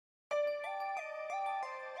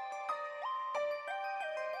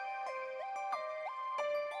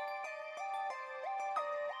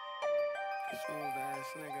Smooth ass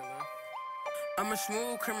nigga, man. I'm a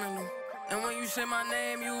smooth criminal. And when you say my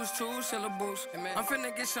name, use 2 syllables. I'm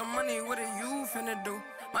finna get some money, what are you finna do?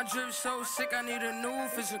 My drip so sick, I need a new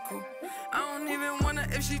physical. I don't even wanna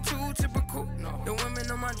if she too typical. No. The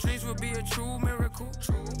women of my dreams would be a true miracle.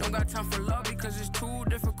 Don't got time for love because it's too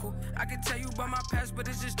difficult. I can tell you about my past, but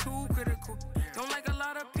it's just too critical. Don't like a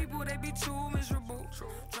lot of people, they be too miserable.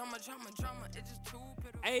 Drama, it's just too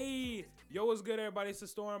pitiful. Hey, yo, what's good, everybody? It's the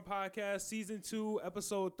Storm Podcast, Season 2,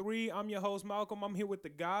 Episode 3. I'm your host, Malcolm. I'm here with the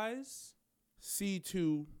guys.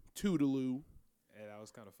 C2 Toodaloo. Hey, that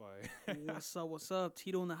was kind of fire. What's up?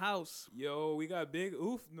 Tito in the house. Yo, we got Big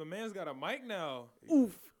Oof. The man's got a mic now.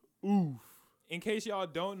 Oof. In case y'all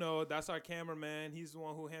don't know, that's our cameraman. He's the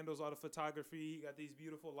one who handles all the photography. He got these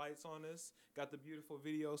beautiful lights on us. Got the beautiful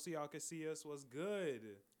video so y'all can see us. What's good?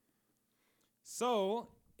 So,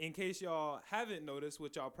 in case y'all haven't noticed,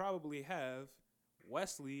 which y'all probably have,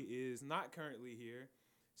 Wesley is not currently here.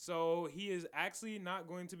 So, he is actually not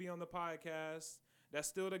going to be on the podcast. That's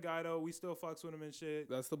still the guy, though. We still fucks with him and shit.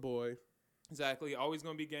 That's the boy. Exactly. Always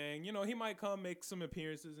going to be gang. You know, he might come make some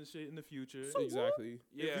appearances and shit in the future. Exactly.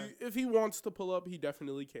 Yeah. If he wants to pull up, he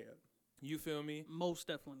definitely can. You feel me? Most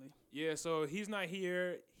definitely. Yeah, so he's not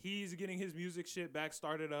here. He's getting his music shit back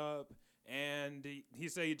started up. And he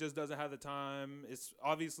said he just doesn't have the time. It's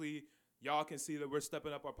obviously, y'all can see that we're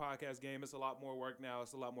stepping up our podcast game. It's a lot more work now.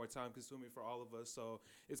 It's a lot more time consuming for all of us. So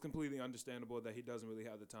it's completely understandable that he doesn't really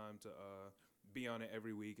have the time to be on it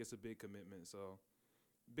every week. It's a big commitment. So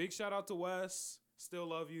big shout out to Wes. Still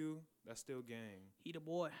love you. That's still gang. He the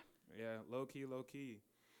boy. Yeah, low key.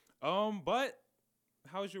 But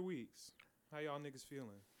how's your weeks? How y'all niggas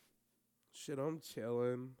feeling? Shit, I'm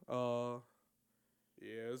chilling.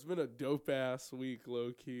 Yeah, it's been a dope ass week,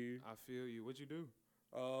 low key. I feel you. What'd you do?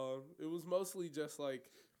 It was mostly just like,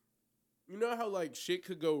 you know how like shit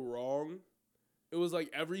could go wrong? It was like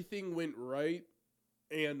everything went right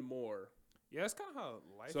and more. Yeah, that's kind of how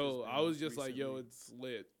life is. So I was just recently. like, yo, it's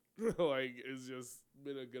lit. Like, it's just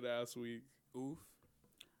been a good ass week. Oof.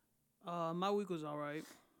 My week was all right.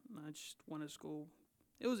 I just went to school.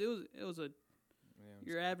 It was a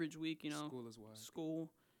your average week, you know. School is wild. School.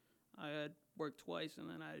 I had worked twice and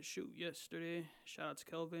then I had to shoot yesterday. Shout out to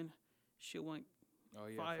Kelvin. Shit went Oh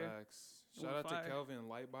yeah, fire. facts. It Shout went out fire. to Kelvin,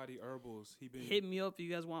 Lightbody Herbals. He been hit me up if you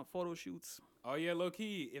guys want photo shoots. Oh yeah, low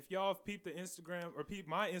key. If y'all peep the Instagram or peep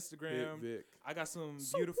my Instagram, Vic. I got some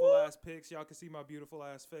beautiful ass pics. Y'all can see my beautiful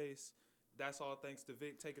ass face. That's all thanks to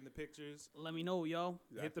Vic taking the pictures. Let me know, yo.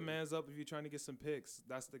 Hit the man's up if you're trying to get some pics.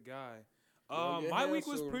 That's the guy. Yo, My week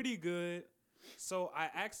was handsome. pretty good. So I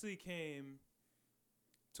actually came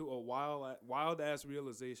to a wild ass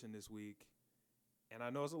realization this week. And I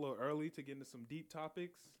know it's a little early to get into some deep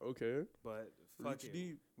topics, Okay. but fuck Reach it.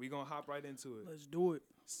 deep. We gonna hop right into it. Let's do it.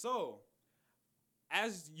 So,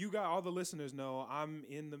 as you got all the listeners know, I'm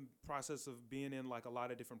in the process of being in like a lot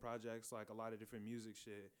of different projects, like a lot of different music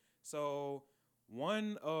shit. So,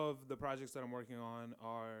 one of the projects that I'm working on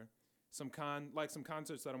are some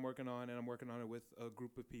concerts that I'm working on, and I'm working on it with a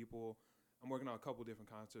group of people. I'm working on a couple different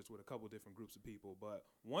concerts with a couple different groups of people, but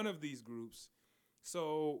one of these groups,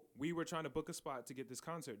 so we were trying to book a spot to get this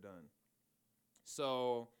concert done.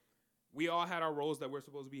 So we all had our roles that we're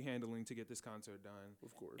supposed to be handling to get this concert done.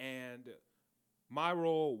 Of course. And my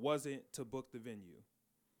role wasn't to book the venue,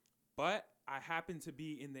 but I happened to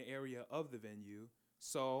be in the area of the venue.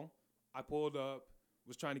 So I pulled up,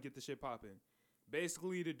 was trying to get the shit popping.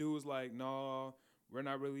 Basically, the dude was like, no, we're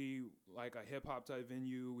not really like a hip hop type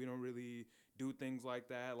venue. We don't really do things like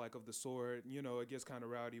that, like of the sort. You know, it gets kind of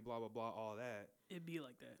rowdy, blah, blah, blah, all that. It'd be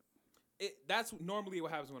like that. That's normally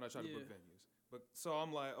what happens when I try to book Yeah. venues. But so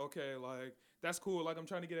I'm like, okay, like that's cool. Like I'm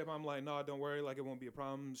trying to get it. I'm like, no, don't worry. Like it won't be a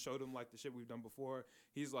problem. Showed him like the shit we've done before.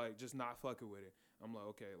 He's like, just not fucking with it. I'm like,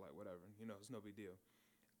 okay, like whatever. You know, it's no big deal.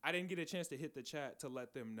 I didn't get a chance to hit the chat to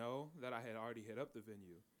let them know that I had already hit up the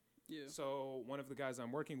venue. Yeah. So one of the guys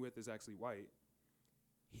I'm working with is actually white.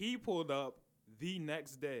 He pulled up the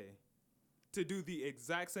next day to do the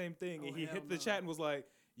exact same thing, and he hell hit the no. chat and was like,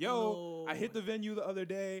 yo, I hit No. the venue the other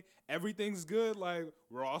day. Everything's good. Like,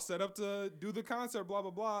 we're all set up to do the concert, blah,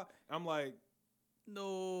 blah, blah. I'm like,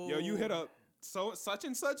 No. yo, you hit up such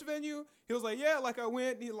and such venue? He was like, yeah, like I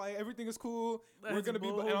went. He like, everything is cool. We're That's going to be,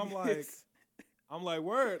 and I'm like,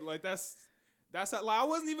 word. Like, that's like, I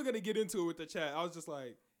wasn't even going to get into it with the chat. I was just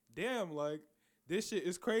like, damn, like, this shit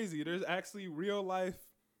is crazy. There's actually real life.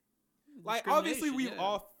 Like, obviously, we've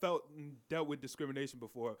all felt and dealt with discrimination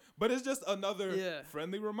before, but it's just another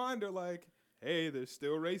friendly reminder, like, hey, there's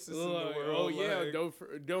still racists in the world. Oh yeah,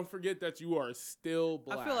 like, don't forget that you are still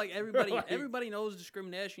black. I feel like everybody knows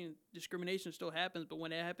discrimination still happens, but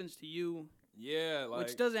when it happens to you, Yeah, like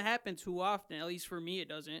which doesn't happen too often. At least for me, it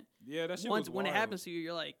doesn't. yeah, that shit Once was when it wild. happens to you,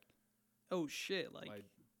 you're like, oh shit, like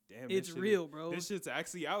damn, it's this shit real, is, bro. This shit's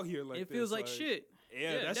actually out here. Like it feels this, like shit.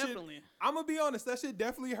 Yeah, that definitely. shit. I'm gonna be honest. That shit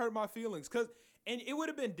definitely hurt my feelings. And it would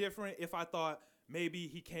have been different if I thought maybe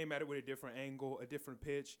he came at it with a different angle, a different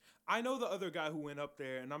pitch. I know the other guy who went up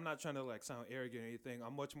there, and I'm not trying to like sound arrogant or anything.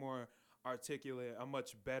 I'm much more articulate. I'm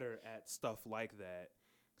much better at stuff like that.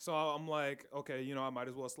 So I'm like, okay, I might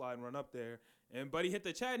as well slide and run up there. And Buddy hit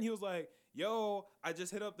the chat, and he was like, yo, I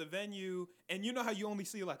just hit up the venue. And you know how you only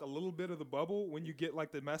see like a little bit of the bubble when you get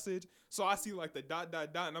like the message? So I see like the ...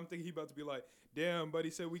 and I'm thinking he about to be like, damn, Buddy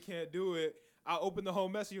said we can't do it. I opened the whole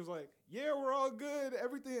message. He was like, yeah, we're all good,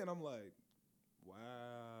 everything. And I'm like, wow.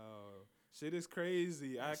 Shit is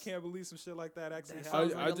crazy. I can't believe some shit like that actually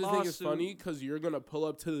happened. I just think it's funny because you're gonna pull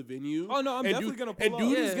up to the venue. Oh no, I'm definitely gonna pull up. And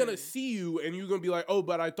dude is Yeah. gonna see you, and you're gonna be like, "Oh,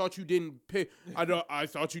 but I thought you didn't pick. I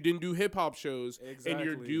thought you didn't do hip hop shows, and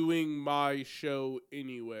you're Exactly. doing my show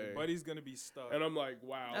anyway." Buddy's gonna be stuck. And I'm like,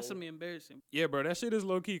 "Wow, That's gonna be embarrassing. Yeah, bro, that shit is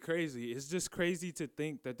low key crazy. It's just crazy to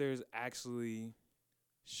think that there's actually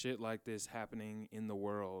shit like this happening in the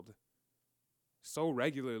world so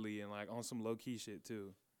regularly and like on some low key shit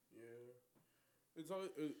too.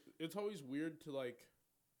 It's always weird to like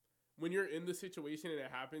when you're in the situation and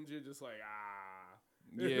it happens, you're just like, ah,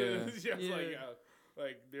 Yeah. it's just Yeah.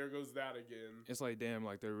 like there goes that again." It's like, damn,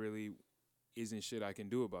 like there really isn't shit I can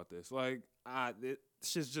do about this. Like,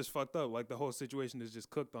 shit's just fucked up. Like the whole situation is just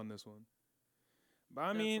cooked on this one. But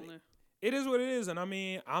I mean, Definitely. it is what it is. And I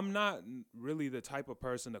mean, I'm not really the type of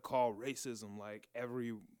person to call racism like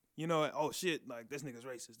every, oh shit, like this nigga's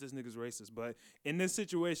racist. But in this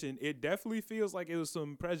situation, it definitely feels like it was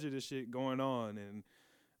some prejudice shit going on. And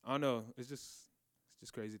I don't know. It's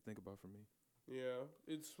just crazy to think about for me. Yeah,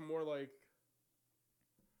 it's more like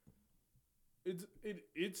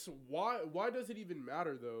it's why does it even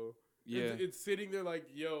matter though? Yeah. It's sitting there like,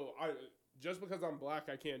 yo, just because I'm black,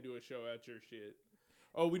 I can't do a show at your shit.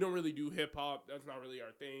 Oh, we don't really do hip hop. That's not really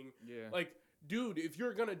our thing. Yeah. Like, dude, if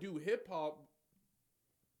you're gonna do hip hop,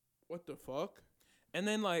 what the fuck? And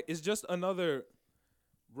then, like, it's just another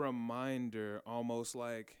reminder, almost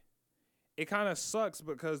like it kind of sucks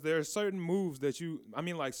because there are certain moves that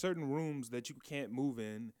certain rooms that you can't move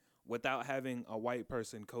in without having a white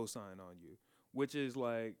person co-sign on you, which is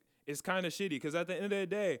like, it's kind of shitty because at the end of the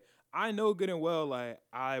day, I know good and well, like,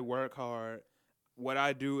 I work hard. What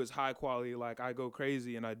I do is high quality. Like, I go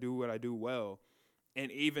crazy and I do what I do well. And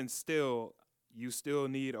even still, you still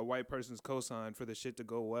need a white person's cosign for the shit to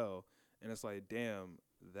go well. And it's like, damn,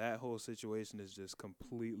 that whole situation is just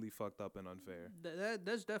completely fucked up and unfair.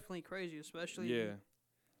 That's definitely crazy, especially. Yeah,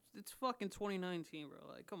 It's fucking 2019, bro.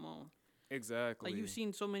 Like, come on. exactly. Like, I've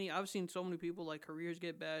seen so many people, like, careers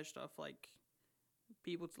get bashed off, like,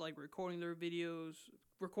 people, like, recording their videos,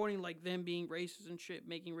 recording, like, them being racist and shit,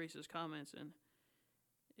 making racist comments, and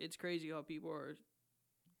it's crazy how people are,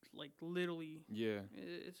 like, literally, Yeah.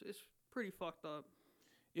 it's pretty fucked up.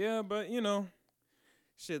 Yeah, but,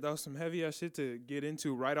 shit, that was some heavy-ass shit to get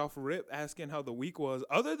into right off rip, asking how the week was.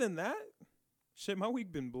 Other than that, shit, my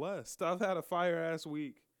week been blessed. I've had a fire-ass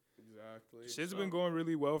week. Exactly. Shit's been going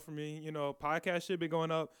really well for me. Podcast shit been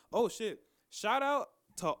going up. Oh, shit. Shout out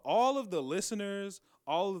to all of the listeners,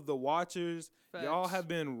 all of the watchers. Y'all Facts. have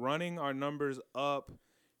been running our numbers up.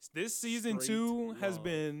 This season Straight 2 has love.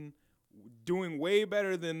 been doing way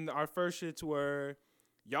better than our first shits were.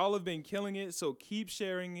 Y'all have been killing it, so keep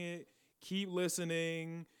sharing it. Keep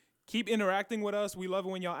listening. Keep interacting with us. We love it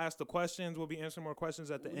when y'all ask the questions. We'll be answering more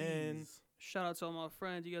questions at the end. Shout out to all my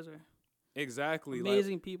friends. You guys are Exactly.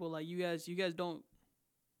 amazing people. Like, you guys don't.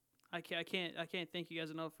 I can't thank you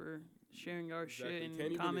guys enough for sharing our Exactly. shit Can't and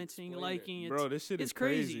even commenting, explain it. liking. Bro, this shit it's is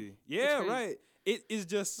crazy. crazy. Yeah, crazy. right. It is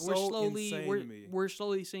just we're so slowly insane to me. we're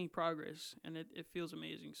slowly seeing progress, and it feels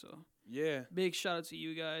amazing. So Yeah, big shout out to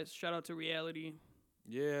you guys. Shout out to Reality.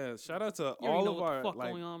 yeah. Shout out to You already all know of what our the fuck like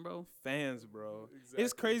going on, bro. fans, bro. It's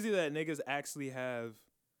Exactly. crazy that niggas actually have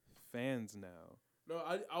fans now. No,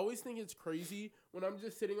 I always think it's crazy when I'm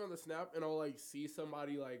just sitting on the Snap and I'll like see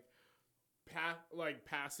somebody like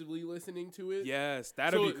passively listening to it. Yes,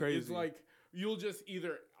 that'd So be crazy. It's like you'll just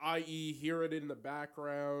either, i.e., hear it in the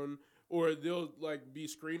background, or they'll like be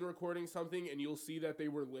screen recording something and you'll see that they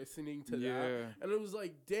were listening to Yeah. that. And it was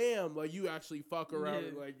like, damn, like you actually fuck around,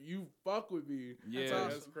 Yeah. like you fuck with me. Yeah.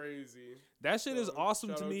 That's awesome. crazy. That shit is So, awesome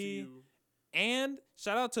shout to out me. you. And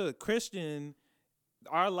shout out to Christian.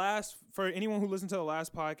 For anyone who listened to the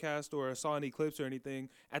last podcast or saw any clips or anything,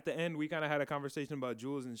 at the end we kind of had a conversation about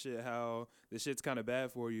jewels and shit, how the shit's kind of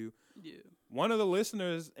bad for you. Yeah. One of the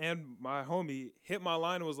listeners and my homie hit my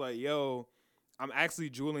line and was like, yo, I'm actually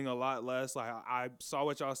drooling a lot less. Like I saw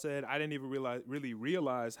what y'all said. I didn't even really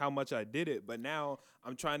realize how much I did it. But now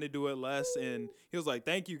I'm trying to do it less. And he was like,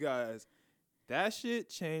 "Thank you guys." That shit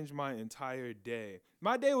changed my entire day.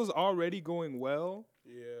 My day was already going well.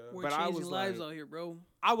 Yeah. We're But I changing was lives like- out here, bro.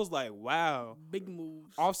 I was like, wow. Big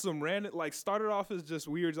moves. Off some random, like started off as just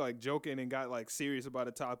weird, like joking and got like serious about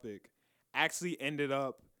a topic. Actually ended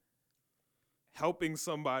up helping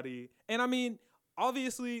somebody. And I mean,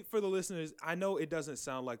 obviously for the listeners, I know it doesn't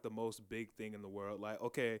sound like the most big thing in the world. Like,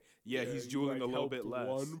 okay, yeah, he's you, drooling like, a little bit helped less.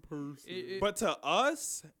 One person. But to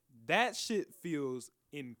us, that shit feels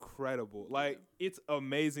incredible. Like, it's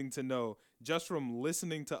amazing to know just from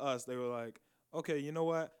listening to us, they were like, okay, you know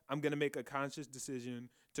what? I'm going to make a conscious decision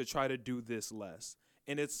to try to do this less.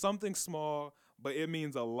 And it's something small, but it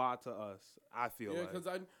means a lot to us, I feel Yeah, like.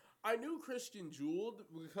 because I knew Christian jeweled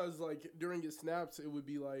because like during his snaps it would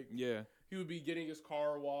be like Yeah. he would be getting his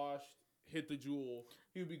car washed, hit the jewel.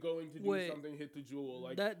 He would be going to do Wait. something, hit the jewel.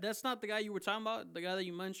 Like That's not the guy you were talking about. The guy that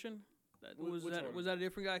you mentioned. That Which one? was that a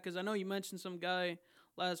different guy? Because I know you mentioned some guy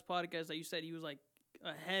last podcast that you said he was like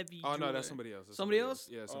a heavy. Oh, no, jeweler. that's somebody else. That's Somebody else?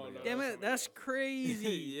 Yeah, somebody no. else. Damn That's it, somebody that's else. crazy.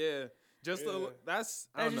 Yeah. Just Yeah. that's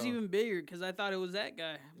I That's don't just know. even bigger because I thought it was that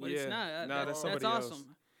guy, but it's Yeah. not. Nah, That- that's somebody that's else.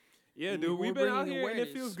 awesome. Yeah, We're dude, we've been out bringing here and it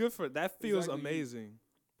awareness. feels good for that feels Exactly. amazing.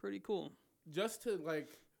 Pretty cool. just to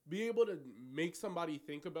like be able to make somebody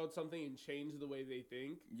think about something and change the way they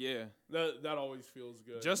think. Yeah. That always feels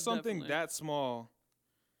good. Just something Definitely. that small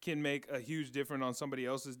can make a huge difference on somebody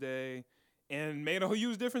else's day and made a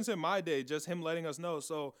huge difference in my day, just him letting us know.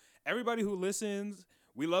 So everybody who listens,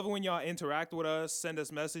 we love it when y'all interact with us, send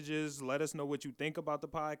us messages, let us know what you think about the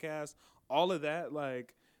podcast. All of that,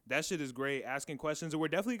 like, that shit is great, asking questions. And we're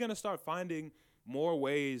definitely going to start finding more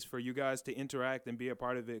ways for you guys to interact and be a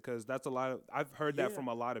part of it because that's a lot of, I've heard that Yeah. from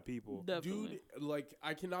a lot of people. Definitely. Dude, like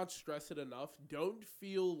I cannot stress it enough. Don't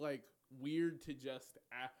feel like weird to just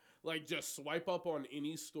just swipe up on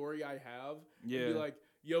any story I have and Yeah. be like,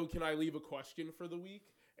 "Yo, can I leave a question for the week?"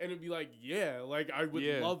 And it'd be like, "Yeah, like I would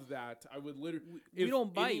Yeah. love that. I would literally." We don't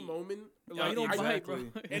Any bite. moment, Yeah, like, we don't I- bite, bro.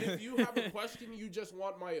 exactly. And if you have a question you just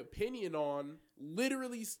want my opinion on,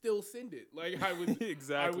 literally still send it. Like I would,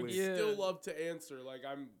 Exactly. I would Yeah. still love to answer. Like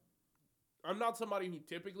I'm not somebody who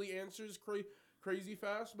typically answers crazy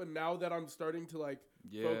fast, but now that I'm starting to like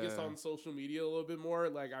focus Yeah. on social media a little bit more,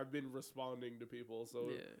 like I've been responding to people. So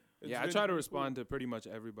Yeah. it's Yeah, I been try to pretty respond to pretty much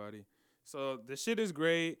everybody. So the shit is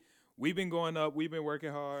great. We've been going up. We've been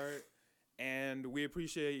working hard. And we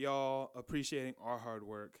appreciate y'all appreciating our hard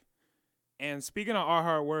work. And speaking of our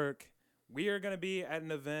hard work, we are going to be at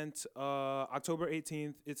an event October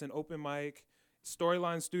 18th. It's an open mic.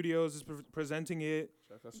 Storyline Studios is presenting it.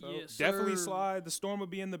 Cool. Check us out. Yes, Definitely sir. slide. The Storm will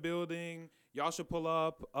be in the building. Y'all should pull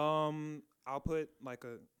up. I'll put like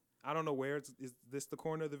I don't know where. Is this the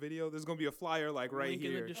corner of the video? There's going to be a flyer like right Link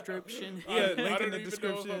in here. the description. Yeah, I link in don't the even know if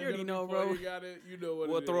description. I'm You already gonna know, be bro. pointing at it. You know what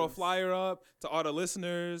We'll it throw a is. flyer up to all the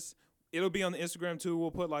listeners. It'll be on the Instagram too.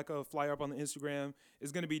 We'll put like a flyer up on the Instagram.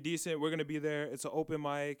 It's gonna be decent. We're gonna be there. It's an open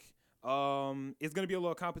mic. It's gonna be a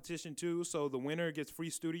little competition too. So the winner gets free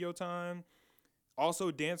studio time.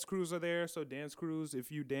 Also, dance crews are there. So dance crews,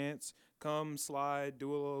 if you dance, come slide,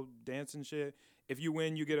 do a little dance and shit. If you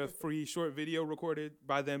win, you get a free short video recorded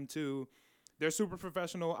by them too. They're super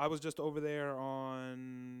professional. I was just over there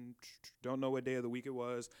on don't know what day of the week it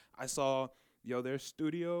was. I saw their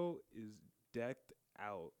studio is decked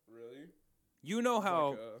out. Really? You know It's how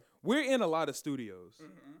like we're in a lot of studios.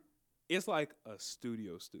 Mhm. It's like a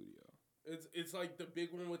studio. It's like the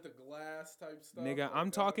big one with the glass type stuff. Nigga, like,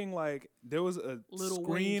 I'm talking like there was a Little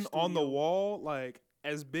screen Wayne on the studio. wall like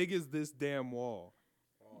as big as this damn wall.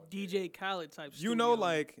 oh, DJ Khaled type. You know, studio.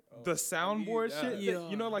 like Oh, the I soundboard need that. shit. Yeah.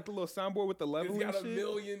 You know, like the little soundboard with the It's leveling got a shit.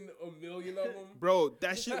 million of them. Bro,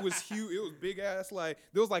 that shit was huge. It was big ass. Like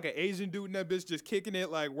there was like an Asian dude in that bitch just kicking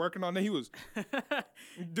it, like working on it. He was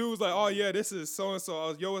dude was like, "Oh yeah, this is so and so." I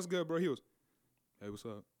was, "Yo, what's good, bro?" He was, "Hey, what's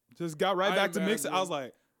up?" Just got right I back to mix it. I imagine. was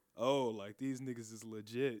like, "Oh, like these niggas is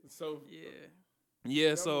legit." So yeah. Yeah,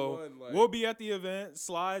 Number so one, like- we'll be at the event.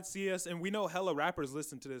 Slide, see us, and we know hella rappers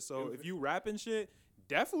listen to this. So if you rapping shit,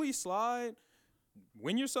 definitely slide.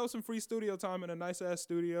 Win yourself some free studio time in a nice ass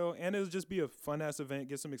studio, and it'll just be a fun ass event.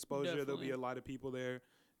 Get some exposure. There'll Definitely. be a lot of people there.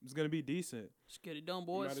 It's gonna be decent. Let's get it done, you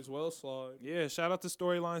boys. might as well slide. Yeah, shout out to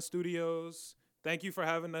Storyline Studios. Thank you for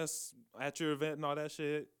having us at your event and all that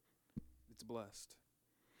shit. It's blessed.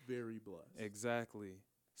 Very blessed. Exactly.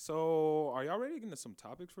 So, are y'all ready to get into some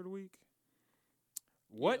topics for the week?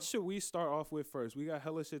 What Yeah. should we start off with first? We got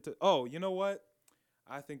hella shit to. Oh, you know what?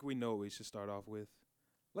 I think we know what we should start off with.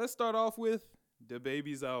 Let's start off with the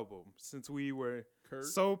Baby's album, since we were Kirk.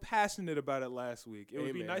 so passionate about it last week. It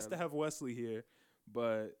would be nice to man. have Wesley here,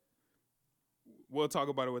 but we'll talk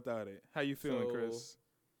about it without it. How you feeling, So- Chris?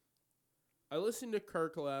 I listened to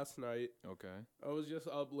Kirk last night. Okay. I was just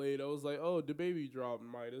up late. I was like, oh, the baby drop,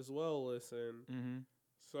 might as well listen. Mm-hmm.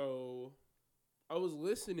 So I was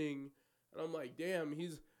listening, and I'm like, damn,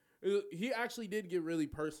 he actually did get really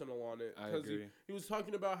personal on it. I 'cause agree. He was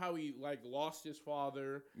talking about how he like lost his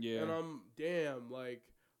father, Yeah. and I'm like,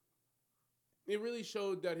 it really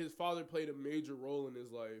showed that his father played a major role in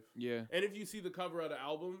his life. Yeah. And if you see the cover of the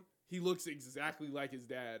album, he looks exactly like his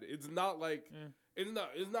dad. It's not like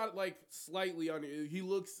it's not like slightly on it. He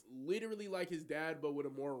looks literally like his dad, but with a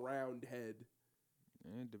more round head.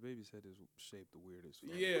 And the baby's head is shaped the weirdest.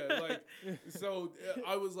 fuck. Yeah, like so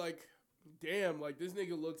I was like, damn, like this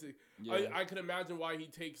nigga looks. Yeah. I could imagine why he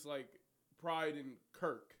takes like pride in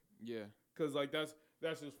Kirk, Yeah. because like that's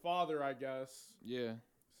his father, I guess. Yeah.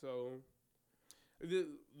 So the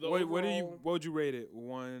What would overall, you rate it?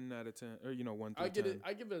 1 out of 10, or 1 through I 10? get it.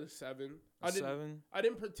 I give it a 7. A 7. I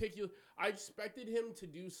didn't particular. I expected him to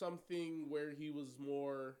do something where he was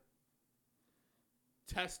more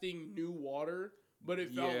testing new water, but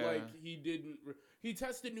it felt Yeah. like he didn't. He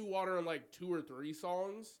tested new water on like 2 or 3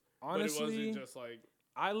 songs. But it Honestly, wasn't just like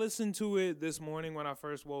I listened to it this morning when I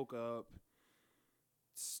first woke up.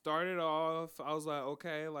 Started off, I was like,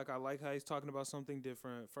 okay, like I like how he's talking about something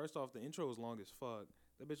different. First off, the intro was long as fuck.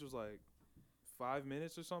 That bitch was like 5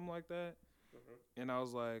 minutes or something like that. And I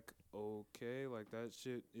was like, okay, like that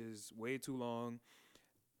shit is way too long.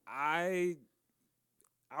 I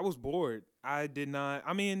was bored. I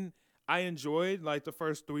enjoyed like the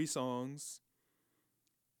first 3 songs.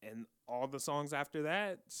 And all the songs after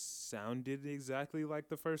that sounded exactly like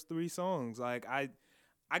the first 3 songs. Like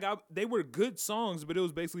they were good songs, but it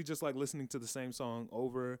was basically just like listening to the same song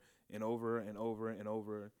over and over and over and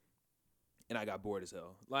over. And I got bored as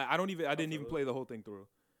hell. Like I didn't even play the whole thing through.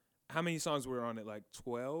 How many songs were on it? Like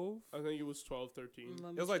 12? I think it was 12, 13.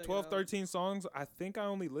 It was like 12, 13 songs. I think I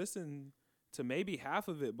only listened to maybe half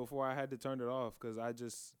of it before I had to turn it off because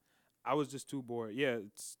I was just too bored. Yeah,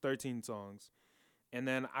 it's 13 songs. And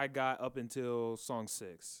then I got up until song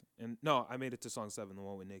 6. And no, I made it to song 7, the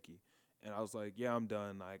one with Nicki. And I was like, yeah, I'm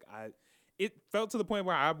done. Like it felt to the point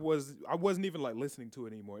where I wasn't even like listening to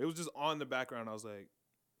it anymore. It was just on the background. I was like,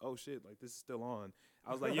 oh shit, like this is still on.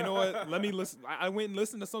 I was like, you know what? Let me listen. I went and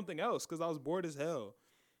listened to something else because I was bored as hell.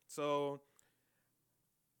 So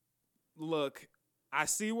look, I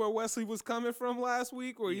see where Wesley was coming from last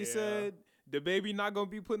week where he Yeah. said the baby not gonna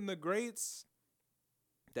be put in the greats.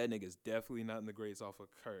 That nigga's definitely not in the greats off of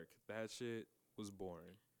Kirk. That shit was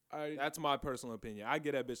boring. That's my personal opinion. I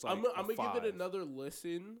get that bitch like I'm gonna five. give it another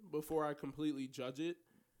listen before I completely judge it.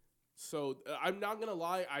 So I'm not gonna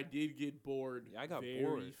lie, I did get bored. Yeah, I got very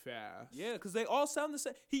bored. fast. Yeah, because they all sound the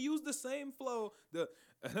same. He used the same flow.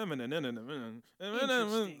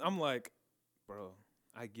 I'm like, bro,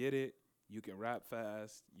 I get it. You can rap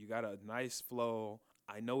fast. You got a nice flow.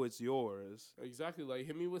 I know it's yours. Exactly. Like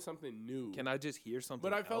hit me with something new. Can I just hear something?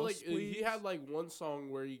 But I felt else, like please? he had like one song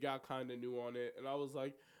where he got kind of new on it, and I was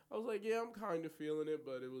like, yeah, I'm kind of feeling it,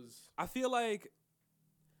 but it was. I feel like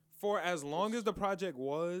for as long as the project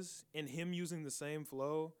was and him using the same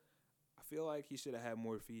flow, I feel like he should have had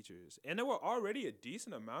more features. And there were already a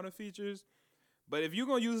decent amount of features. But if you're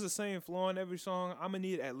going to use the same flow on every song, I'm going to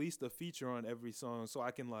need at least a feature on every song so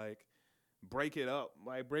I can like break it up.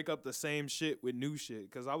 Like break up the same shit with new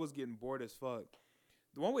shit because I was getting bored as fuck.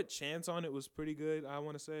 The one with Chance on it was pretty good, I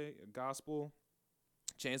want to say. Gospel,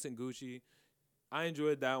 Chance and Gucci. I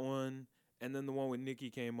enjoyed that one. And then the one with Nicki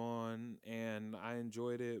came on, and I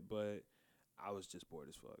enjoyed it, but I was just bored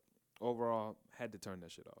as fuck. Overall, had to turn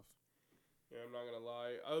that shit off. Yeah, I'm not gonna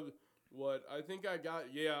lie. I think I got.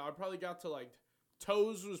 Yeah, I probably got to like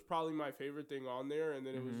Toes was probably my favorite thing on there, and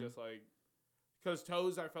then it was just like, cause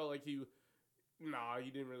Toes I felt like he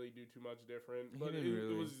didn't really do too much different, but didn't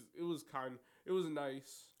really. it was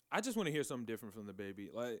nice. I just want to hear something different from the baby,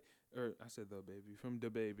 from the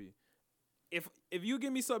baby. If you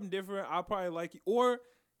give me something different, I'll probably like it. Or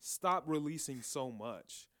stop releasing so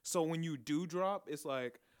much. So when you do drop, it's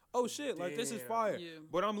like, oh shit, like this is Damn. fire. Yeah.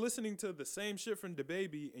 But I'm listening to the same shit from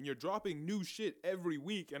DaBaby, and you're dropping new shit every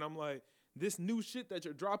week, and I'm like, this new shit that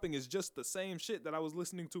you're dropping is just the same shit that I was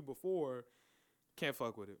listening to before. Can't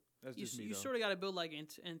fuck with it. That's just me. You though. sort of got to build like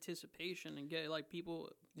anticipation and get like people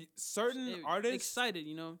Certain artists, excited.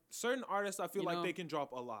 You know. certain artists, I feel You like know? they can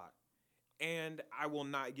drop a lot. And I will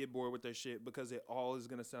not get bored with their shit because it all is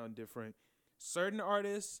going to sound different. Certain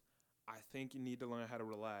artists, I think you need to learn how to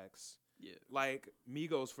relax. Yeah. Like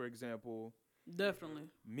Migos, for example. Definitely.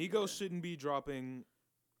 Migos shouldn't be dropping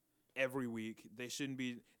every week. They should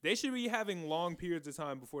be having long periods of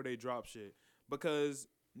time before they drop shit because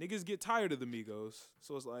niggas get tired of the Migos.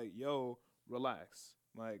 So it's like, yo, relax.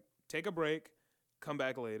 Like, take a break, come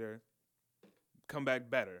back later, come back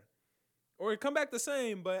better. Or come back the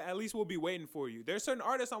same, but at least we'll be waiting for you. There's certain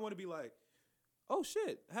artists I want to be like, oh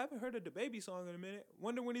shit, I haven't heard of the Baby song in a minute.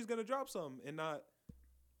 Wonder when he's gonna drop something and not.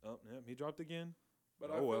 Oh, yeah, he dropped again. But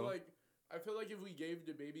oh, I feel like if we gave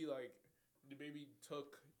the Baby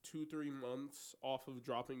took 2-3 months off of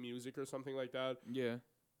dropping music or something like that. Yeah.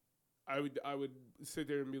 I would sit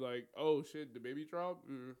there and be like, oh shit, the Baby dropped.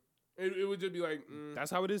 It would just be like, That's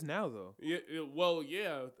how it is now, though.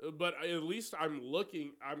 Yeah, but at least I'm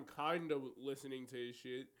kind of listening to his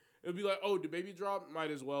shit. It'd be like, oh, the Baby drop,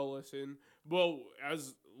 might as well listen. Well,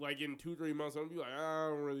 as like in 2-3 months, I'm gonna be like, I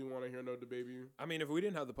don't really want to hear no the Baby. I mean, if we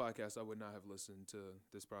didn't have the podcast, I would not have listened to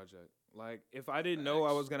this project. Like, if I didn't know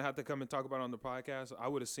I was gonna have to come and talk about it on the podcast, I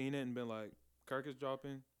would have seen it and been like, Kirk is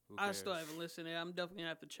dropping. Who I cares? still haven't listened to it. I'm definitely gonna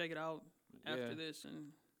have to check it out after this and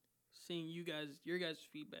seeing your guys'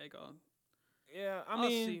 feedback on. Yeah, I'll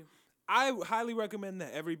see. I highly recommend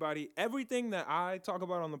that everything that I talk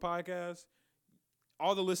about on the podcast,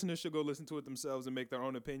 all the listeners should go listen to it themselves and make their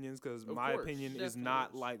own opinions because my opinion is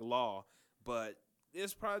not like law. But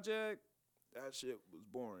this project, that shit was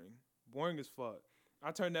boring. Boring as fuck.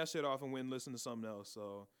 I turned that shit off and went and listened to something else.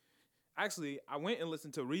 So, actually, I went and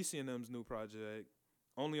listened to Reese and them's new project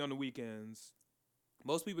only on the weekends.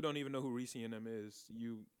 Most people don't even know who Reese and them is.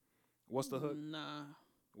 What's the hook? Nah.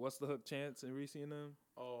 What's the hook? Chance and Reese and them?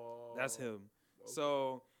 Oh. That's him. Okay.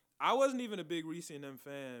 So I wasn't even a big Reese and them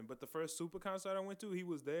fan, but the first Super concert I went to, he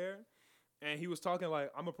was there, and he was talking like,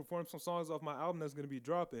 I'm going to perform some songs off my album that's going to be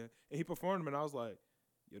dropping. And he performed them, and I was like,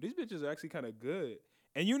 yo, these bitches are actually kind of good.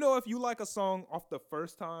 And you know, if you like a song off the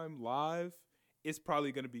first time live, it's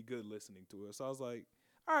probably going to be good listening to it. So I was like,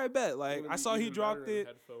 all right, bet. Like, I saw he dropped it.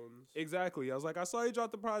 Headphones. Exactly. I was like, I saw he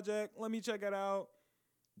dropped the project. Let me check it out.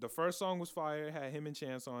 The first song was fire. Had him and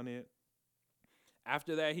Chance on it.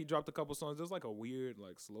 After that, he dropped a couple songs. There's like a weird,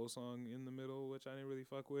 like, slow song in the middle, which I didn't really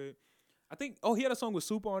fuck with. I think, he had a song with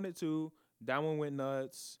Super on it, too. That one went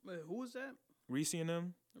nuts. Wait, who was that? Reese and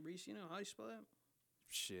them. Reese, how you spell that?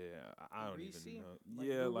 Shit, I don't Reese? even know. Like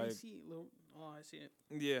yeah, Lil like, Reese, I see it.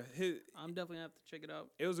 yeah. I'm definitely gonna have to check it out.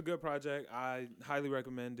 It was a good project. I highly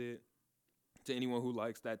recommend it to anyone who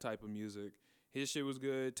likes that type of music. His shit was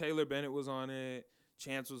good. Taylor Bennett was on it.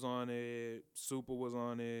 Chance was on it. Super was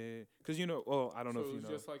on it. Because, I don't know if you know. So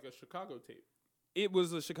it was just like a Chicago tape. It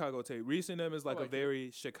was a Chicago tape. Reese and them is like a it.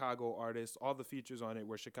 very Chicago artist. All the features on it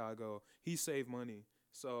were Chicago. He saved money.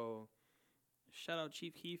 So, shout out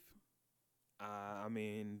Chief Keef. I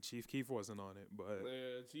mean, Chief Keef wasn't on it, but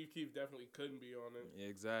Yeah, Chief Keef definitely couldn't be on it.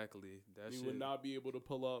 exactly. That He shit would not be able to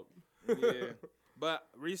pull up. Yeah. But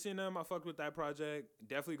Reese and them, I fucked with that project.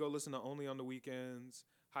 Definitely go listen to Only on the Weekends.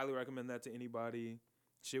 Highly recommend that to anybody.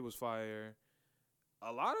 Shit was fire.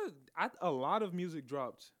 A lot of music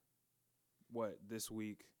dropped. This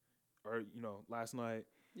week, or last night.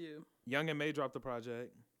 Yeah. Young M.A. dropped the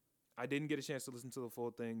project. I didn't get a chance to listen to the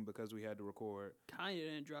full thing because we had to record. Kanye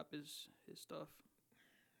didn't drop his stuff.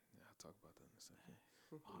 Yeah, I'll talk about that in a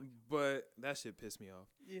second. But that shit pissed me off.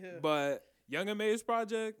 Yeah. But Young M.A.'s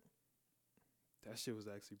project, that shit was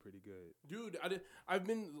actually pretty good. Dude, I've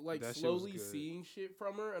been like That shit was slowly good. seeing shit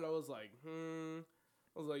from her, and I was like,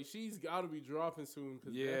 I was like, she's got to be dropping soon.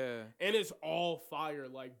 Yeah. And it's all fire,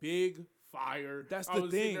 like big fire. That's I the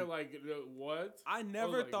was sitting thing. there like, what? I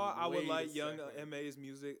never like, thought I would wait a like Young second. M.A.'s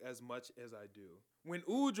music as much as I do. When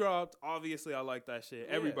Ooh dropped, obviously I like that shit.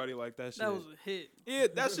 Yeah. Everybody liked that shit. That was a hit. Yeah,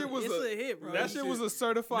 that shit was It's a hit, bro. That shit was a No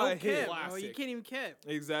certified hit. cap, bro. You Classic. can't even cap.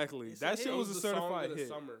 Exactly. It's That a shit hit. was It a the song certified of the hit.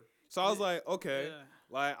 Summer. So I was like, okay, Yeah.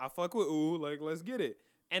 like I fuck with Ooh, like let's get it.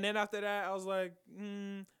 And then after that, I was like,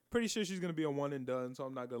 pretty sure she's gonna be a one and done, so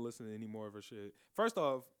I'm not gonna listen to any more of her shit. First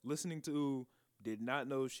off, listening to Ooh, did not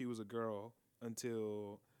know she was a girl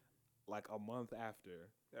until like a month after.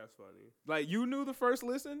 That's funny. Like you knew the first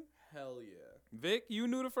listen? Hell yeah. Vic, you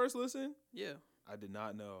knew the first listen? Yeah. I did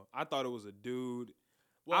not know. I thought it was a dude.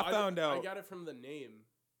 Well, I found out. I got it from the name.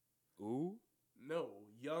 Ooh? No,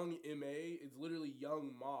 Young M.A. is literally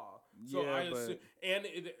Young Ma. So Yeah, I but- assume, and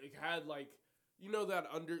it had like,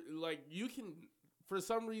 that you can, for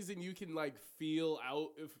some reason, you can like feel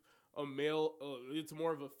out if a male, it's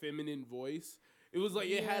more of a feminine voice. It was like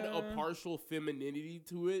it had a Yeah. partial femininity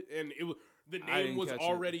to it, and it was the I name didn't was catch it.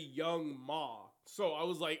 already Young Ma. So I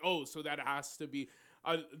was like, oh, so that has to be.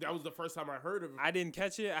 That was the first time I heard of it. I didn't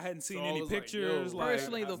catch it. I hadn't seen So I any was like, pictures. yo, like,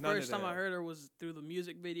 Personally, the none of first time I that. heard her was through the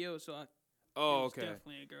music video, so Oh, It's okay.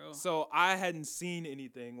 definitely a girl. So I hadn't seen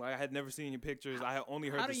anything. Like I had never seen any pictures. I had only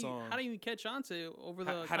heard the song. How do you catch on to over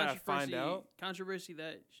the How did I find out? controversy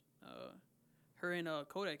that her and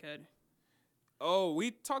Kodak had? Oh,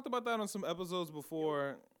 we talked about that on some episodes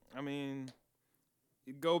before. I mean,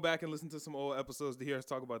 you go back and listen to some old episodes to hear us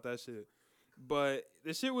talk about that shit. But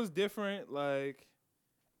the shit was different. Like,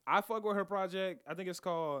 I fuck with her project. I think it's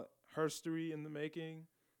called Herstory in the Making.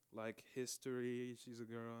 Like, history. She's a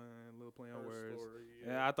girl. A little play on words. Story,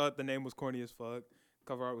 Yeah, I thought the name was corny as fuck.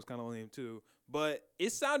 Cover art was kind of lame too. But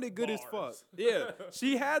it sounded good as fuck. Bars. Yeah,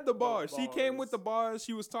 she had the bars. She came with Bars. the bars.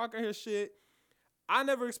 She was talking her shit. I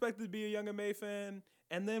never expected to be a Young M.A fan.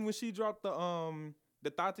 And then when she dropped the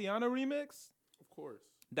Tatiana remix, Of course.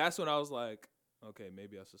 that's when I was like, okay,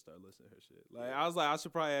 maybe I should start listening to her shit. Like I was like, I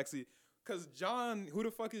should probably actually, cause John, who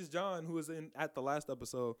the fuck is John, who was in at the last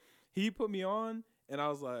episode, he put me on, and I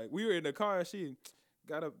was like, we were in the car, and she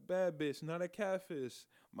got a bad bitch, not a catfish.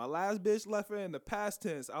 My last bitch left her in the past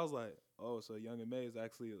tense. I was like, oh, so Young M.A is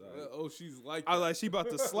actually like, She's like. I was that. like, she about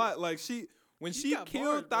to slide. Like when She she got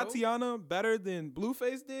killed bars, bro. Tatiana better than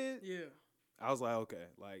Blueface did, Yeah. I was like, okay,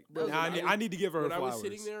 like Bro, now when I need to give her When I flowers. was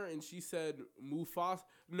sitting there and she said Mufasa,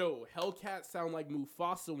 no, Hellcat sound like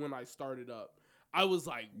Mufasa when I started up. I was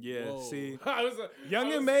like, Yeah, whoa. see? I was Young I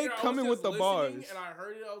was M.A. sitting there, I was coming with just the listening, bars. and I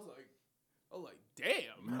heard it. I was like,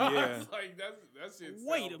 damn. Yeah. I was like, that shit.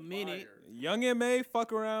 Wait sound a minute. fire. Young M.A.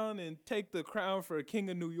 fuck around and take the crown for King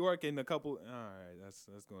of New York in a couple. All right, that's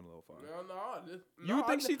going a little far. You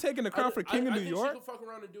think she taking the crown for King of New I York? think she can fuck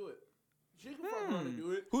around and do it. She can fuck around and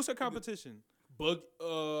do it. Who's her competition?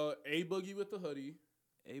 A Boogie with the hoodie.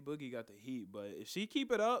 A Boogie got the heat, but if she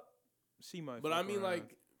keep it up, she might. But fuck I mean, around.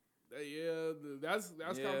 like, yeah, that's Yeah.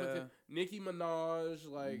 competition. Nicki Minaj,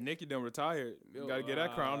 like, Nicki done retired. You Yo, gotta get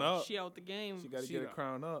that crown up. She out the game. She gotta she get a not-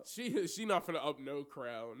 crown up. she not finna up no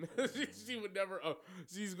crown. she would never.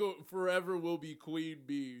 She's forever will be Queen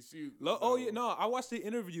Bee. Oh yeah, no. I watched the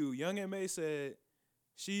interview. Young M.A. said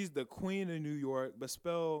she's the queen of New York, but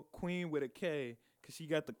spell queen with a K, cause she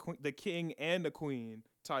got the king and the queen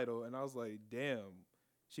title, and I was like, damn,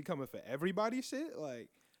 she coming for everybody shit, like,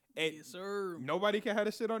 and Yes, sir. nobody can have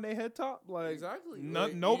the shit on their head top, like, Exactly. no,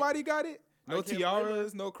 Like, nobody got it, I no can't blame her.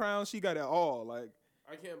 tiaras, no crowns, she got it all, like,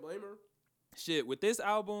 I can't blame her. shit. With this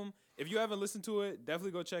album, if you haven't listened to it,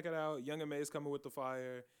 definitely go check it out. Young M.A. is coming with the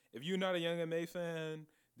fire. If you're not a Young M.A. fan,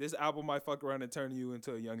 this album might fuck around and turn you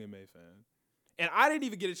into a Young M.A. fan. And I didn't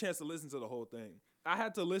even get a chance to listen to the whole thing. I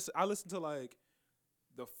had to listen. I listened to like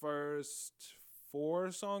the first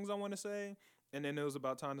 4 songs, I want to say, and then it was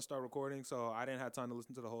about time to start recording, so I didn't have time to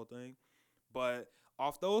listen to the whole thing. But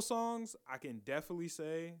off those songs, I can definitely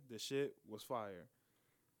say the shit was fire.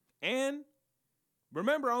 And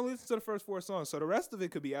remember, I only listened to the first 4 songs, so the rest of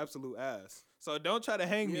it could be absolute ass. So don't try to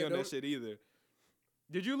hang me Yeah, on that don't- shit either.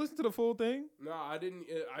 Did you listen to the full thing? No, I didn't.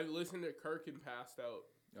 I listened to Kirk and passed out.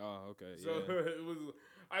 Oh, okay. So it was.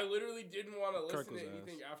 I literally didn't want to Kirk listen to was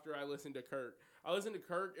anything ass. after I listened to Kirk. I listened to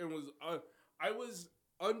Kirk and was. I was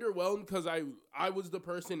underwhelmed because I was the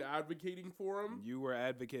person advocating for him, You were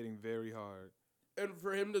advocating very hard. and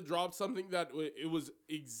for him to drop something that it was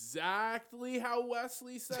exactly how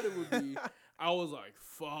Wesley said it would be. I was like,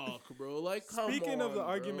 "Fuck, bro!" Like, come Speaking of the on,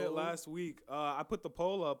 argument bro. last week, I put the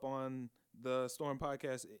poll up on the Storm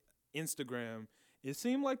Podcast Instagram. It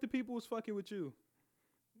seemed like the people was fucking with you.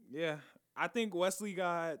 Yeah, I think Wesley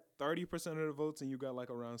got 30% of the votes and you got like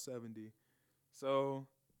around 70. So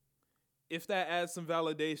if that adds some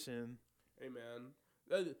validation, Hey man,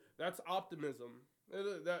 that's optimism.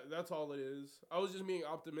 That's all it is. I was just being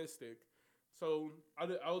optimistic. So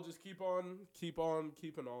I'll just keep on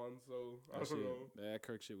keeping on. So I that, don't shit, know. that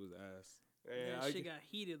Kirk shit was ass. Yeah, That shit got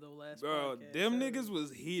heated though last Bro, podcast. them That niggas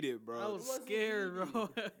was heated, bro. I was wasn't scared, bro.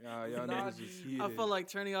 Y'all Nah, niggas was dude. heated. I felt like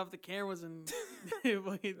turning off the cameras and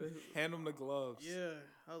Hand them the gloves. yeah.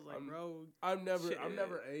 I was like, I'm- bro, I'm never Shit.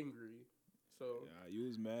 angry. So Yeah, you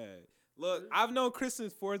was mad. Look, I've known Chris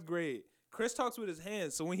since 4th grade. Chris talks with his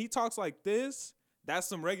hands, so when he talks like this, that's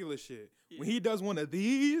some regular shit. When he does one of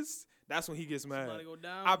these, that's when he gets it's about mad. to go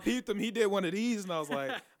down. I peeped him. He did one of these, and I was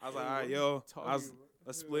like, all right, yo, Talking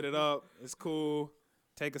let's split it up. It's cool.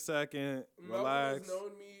 Take a second, Malcolm relax. has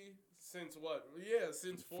known me since what? Yeah,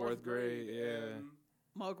 since fourth Fourth grade, grade. yeah. And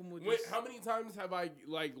Malcolm would wait, just how many times have I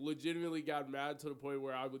like legitimately got mad to the point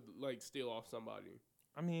where I would like steal off somebody?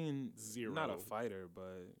 I mean, Zero. not a fighter,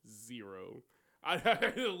 but Zero. I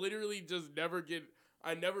literally just never get.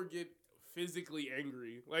 I never get physically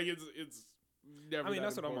angry. Like it's never. I mean that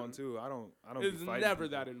that's what I'm on important. too. I don't. It's be fighting never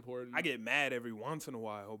people. that important. I get mad every once in a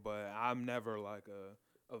while, but I'm never like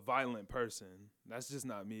a violent person. That's just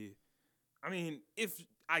not me. I mean, if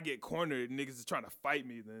I get cornered and niggas is trying to fight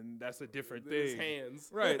me, then that's a different His thing. hands.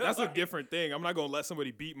 Right, that's a different thing. I'm not gonna let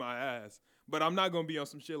somebody beat my ass, but I'm not gonna be on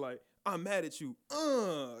some shit like I'm mad at you.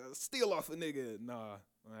 Steal off a nigga. Nah,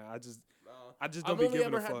 I just don't be giving a I've only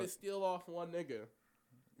ever fuck. had to steal off one nigga.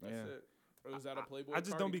 That's Yeah. it. Or was that a Playboy? I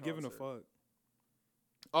just Cardi don't be giving a concert? fuck.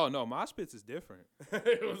 Oh no, mosh pits is different.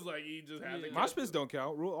 It was like he just had to. Yeah. Mosh pits don't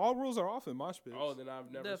count. All rules are off in mosh pits. Oh, then I've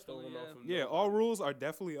never Definitely, stolen yeah. off him. Yeah, all rules are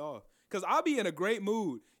definitely off. Cause I'll be in a great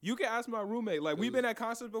mood. You can ask my roommate. Like we've been at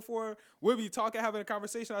concerts before. We'll be talking, having a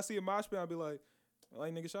conversation. I see a mosh pit. I'll be like,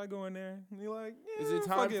 nigga, should I go in there? And you're like, yeah, Is it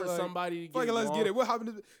fuck time it, for like, somebody to fuck get it, let's get it. launched? What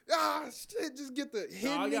happened to shit? Just get the hitting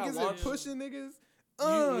I got niggas and launched. pushing niggas.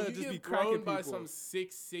 When you Just get be cracking thrown by people. some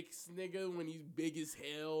 6'6" nigga when he's big as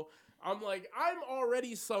hell, I'm like, I'm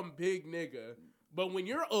already some big nigga. But when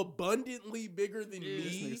you're abundantly bigger than Yeah. me,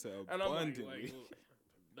 This nigga said and I'm abundantly.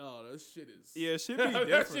 no, that shit is Yeah, shit be that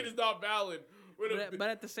different. shit is not valid. But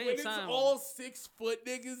at the same when time, it's all 6 foot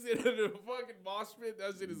niggas in a fucking mosh pit,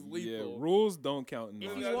 that shit is lethal. Yeah, rules don't count in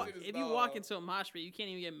if mosh that you pits. shit is if you not- walk into a mosh pit, you can't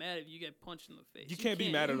even get mad if you get punched in the face. You can't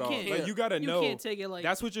be mad at all. can't- Like you gotta you know. can't take it like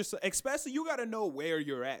That's what you're. Especially you gotta know where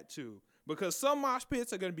you're at too, because some mosh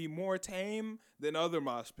pits are gonna be more tame than other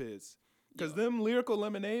mosh pits. Cause them Lyrical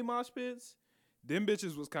Lemonade mosh pits, them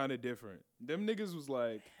bitches was kind of different. Them niggas was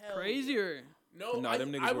like, Hell crazier. No, nah,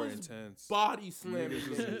 them niggas I were was intense. body slamming. Niggas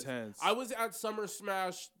was niggas. intense. I was at Summer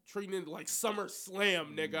Smash treating it like Summer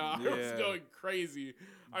Slam, nigga. I was Yeah. going crazy.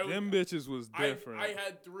 Them bitches was different. I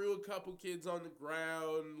had threw a couple kids on the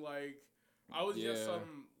ground. Like, I was just Yeah.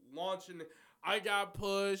 some launching. I got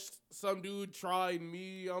pushed. Some dude tried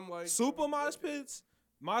me. I'm like, Super mosh pits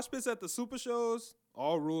at the super shows,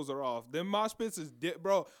 all rules are off. Them mosh pits is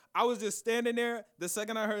bro. I was just standing there. The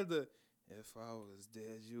second I heard the "If I was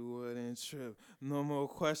dead, you wouldn't trip. No more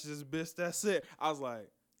questions, bitch. That's it." I was like,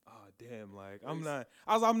 "Oh damn!" Like I'm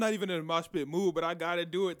not even in a mosh pit mood, but I gotta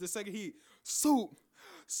do it. The second he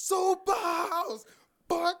super house.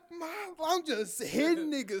 Fuck I'm just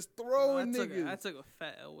hitting niggas, throwing niggas. I took a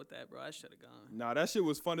fat L with that, bro. I should have gone. Nah, that shit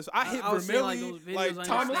was fun. I hit I was seeing, like, Vermillion, those videos like on your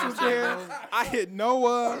Thomas was Snapchat, there. bro. I hit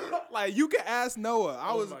Noah. Like you can ask Noah.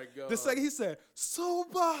 Oh my God. The second he said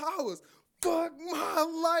sober house. Fuck my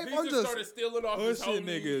life. He I'm just just started stealing off his pushing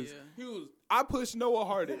homies. niggas. Yeah. He was. I pushed Noah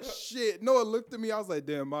hard as shit. Noah looked at me. I was like,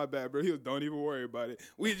 damn, my bad, bro. He was, don't even worry about it.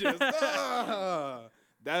 We just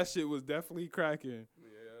that shit was definitely cracking. Yeah,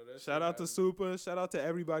 that Shout shit out to happened. Super. Shout out to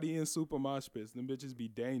everybody in Super mosh pits. Them bitches be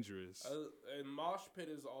dangerous. And mosh pit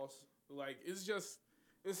is also like it's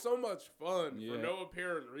so much fun Yeah. for no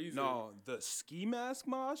apparent reason. No, the ski mask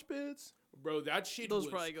mosh pits. Bro, that shit Those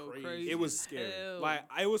was probably go crazy. It was as scary. hell. Like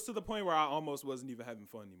it was to the point where I almost wasn't even having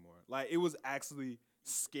fun anymore. Like it was actually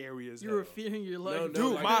scary as You hell. were fearing your life. No,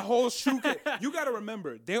 Dude, like- my whole shoe. You got to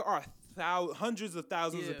remember, there are hundreds of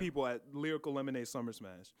thousands of Yeah. people at Lyrical Lemonade Summer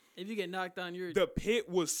Smash. If you get knocked down, you're The pit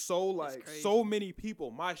was so crazy. so many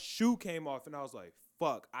people. My shoe came off, and I was like,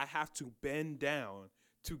 "Fuck! I have to bend down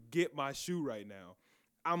to get my shoe right now."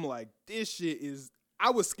 I'm like, this shit is. I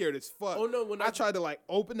was scared as fuck. Oh, no, when I I- tried to like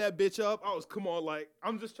open that bitch up. I was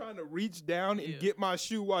I'm just trying to reach down and Yeah. get my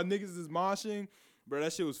shoe while niggas is moshing. Bro,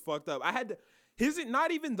 that shit was fucked up. I had to. Not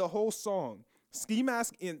even the whole song. Ski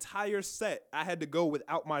Mask entire set. I had to go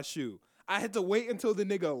without my shoe. I had to wait until the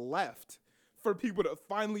nigga left for people to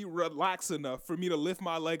finally relax enough for me to lift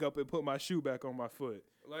my leg up and put my shoe back on my foot.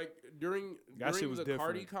 Like during That shit was the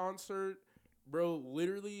Cardi different. concert, bro,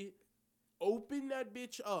 literally open that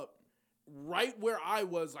bitch up right where I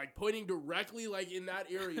was, like pointing directly like in that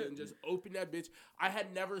area and just open that bitch. I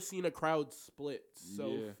had never seen a crowd split so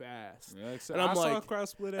Yeah. fast. Yeah, And I'm I saw a like- crowd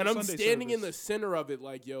split at And I'm Sunday standing in the service. center of it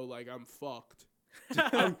like, yo, like I'm fucked.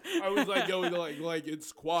 I was like, yo, like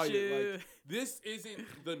it's quiet. Chill. Like this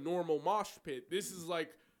isn't the normal mosh pit. This is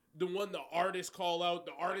like the one the artists call out.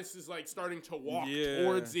 The artist is like starting to walk Yeah.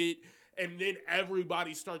 towards it, and then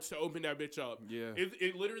everybody starts to open that bitch up. Yeah.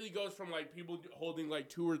 It literally goes from like people holding like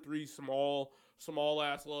 2 or 3 small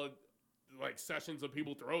ass like sessions of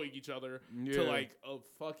people throwing each other Yeah. to like a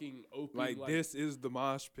fucking open Like this is the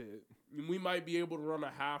mosh pit. We might be able to run a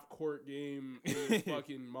half court game in a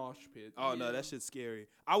fucking mosh pit. Oh no, that shit's scary.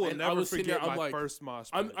 I will And I never was sitting forget there, I'm my like, first mosh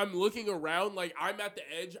pit. I'm looking around like I'm at the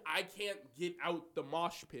edge. I can't get out the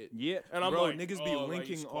mosh pit. yeah, And I'm bro, like, niggas be oh, like,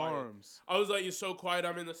 linking it's quiet. arms. I was like, it's so quiet.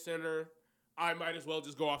 I'm in the center. I might as well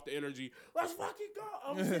just go off the energy. Let's fucking go.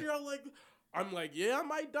 I'm sitting here I'm like, yeah, I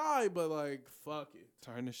might die, but like, fuck it.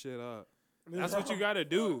 Turn the shit up. That's what you gotta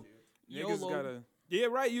do. Niggas YOLO. gotta. Yeah,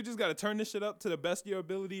 right. You just gotta turn this shit up to the best of your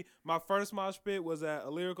ability. My first mosh pit was at a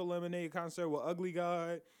Lyrical Lemonade concert with Ugly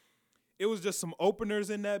God. It was just some openers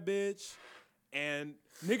in that bitch. And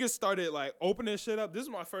niggas started like opening shit up. This is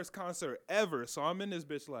my first concert ever. So I'm in this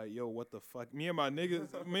bitch like, yo, what the fuck? Me and my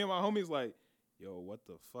homies like, yo, what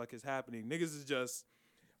the fuck is happening? Niggas is just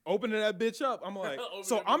opening that bitch up. I'm like,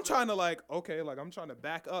 so I'm trying to like, okay, like I'm trying to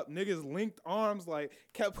back up. Niggas linked arms, like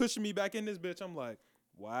kept pushing me back in this bitch. I'm like,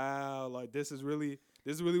 wow, like this is really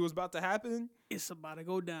what's about to happen. It's about to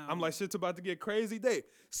go down. I'm like, shit's about to get crazy. They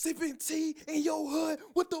sipping tea in your hood.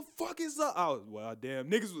 What the fuck is up? I was, well, damn,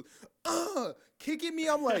 niggas was kicking me.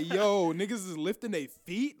 I'm like, yo, niggas is lifting their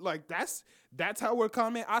feet. Like that's how we're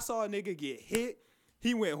coming. I saw a nigga get hit.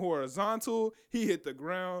 He went horizontal. He hit the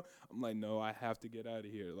ground. I'm like, no, I have to get out of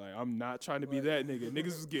here. Like, I'm not trying to be that nigga. Niggas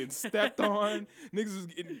was getting stepped on. Niggas was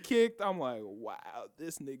getting kicked. I'm like, wow,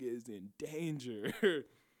 this nigga is in danger.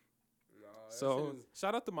 So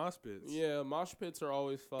shout out to mosh pits. Yeah, mosh pits are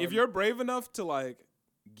always fun. If you're brave enough to like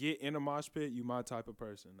get in a mosh pit, you my type of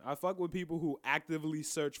person. I fuck with people who actively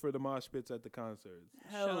search for the mosh pits at the concerts.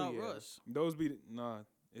 Shout out Russ. Those be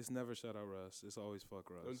it's never shout out Russ. It's always fuck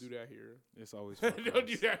Russ. Don't do that here. It's always fuck Russ. Don't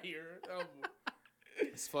do that here.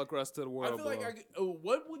 It's fuck Russ to the world. I feel like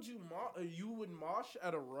what would you would mosh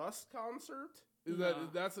at a Russ concert? Is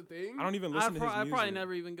that's a thing? I don't even listen to his music. I probably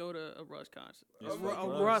never even go to a Russ concert. A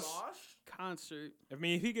Russ concert. I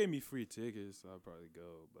mean, if he gave me free tickets, I'd probably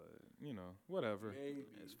go. But you know, whatever. Maybe.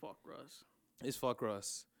 It's fuck Russ. It's fuck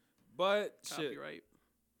Russ. But Copyright.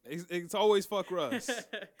 shit, it's always fuck Russ.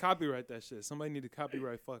 Copyright that shit. Somebody need to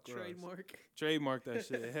copyright fuck Russ. Trademark that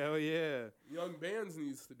shit. Hell yeah. Young Bands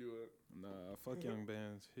needs to do it. Nah, fuck Young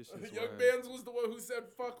Bands. His shit's Young wild. Bands was the one who said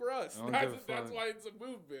fuck Russ. That's why it's a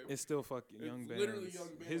movement. It's still fuck Young Bands. Literally Young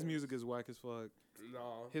Bands. His music is whack as fuck.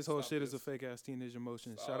 Nah. His whole shit is a fake ass Teenage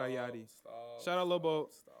Emotion. Shout out Yachty. Stop. Shout out Lobo.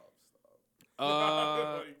 Stop.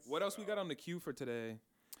 What else we got on the queue for today?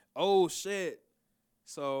 Oh shit.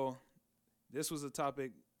 So this was a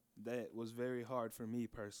topic that was very hard for me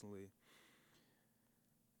personally.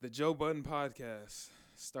 The Joe Budden podcast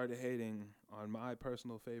started hating on my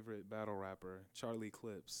personal favorite battle rapper, Charlie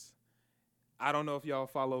Clips. I don't know if y'all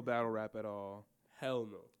follow battle rap at all. Hell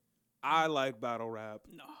no. I like battle rap.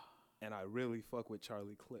 No. And I really fuck with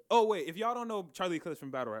Charlie Clips. Oh, wait. If y'all don't know Charlie Clips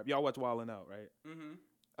from battle rap, y'all watch Wildin' Out, right?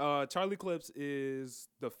 Mm-hmm. Charlie Clips is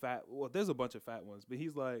the fat... Well, there's a bunch of fat ones, but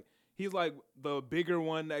he's like the bigger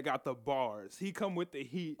one that got the bars. He come with the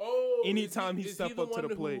heat anytime he step up to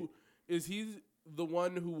the plate. Is he the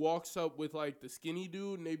one who walks up with like the skinny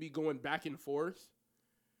dude and they be going back and forth?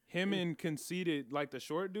 Him and Conceited, like the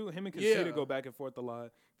short dude, him and Conceited go back and forth a lot.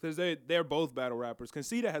 Because they're both battle rappers.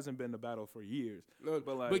 Conceited hasn't been to battle for years. No,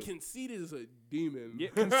 but Conceited is a demon. Yeah,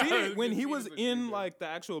 Conceited, when he was in like the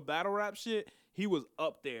actual battle rap shit, he was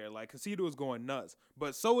up there. Like Conceited was going nuts.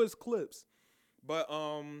 But so is Clips. But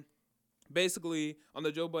basically on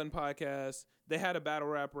the Joe Budden podcast, they had a battle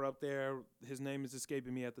rapper up there. His name is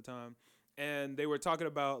escaping me at the time. And they were talking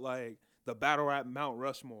about like the battle rap Mount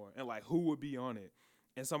Rushmore and like who would be on it.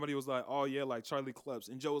 And somebody was like, oh yeah, like Charlie Clips.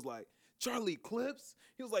 And Joe was like, Charlie Clips?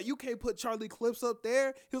 He was like, you can't put Charlie Clips up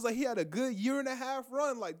there. He was like, he had a good 1.5 year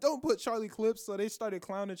run. Like, don't put Charlie Clips. So they started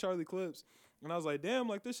clowning Charlie Clips. And I was like, damn,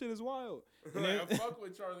 like this shit is wild. And then, I fuck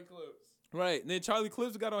with Charlie Clips. Right. And then Charlie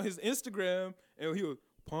Clips got on his Instagram and he was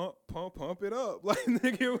pump it up. Like,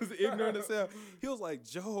 nigga was ignorant as hell. He was like,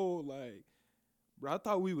 Joe, like, bro, I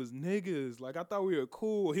thought we was niggas. Like, I thought we were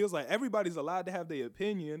cool. He was like, everybody's allowed to have their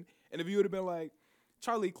opinion. And if you would have been like,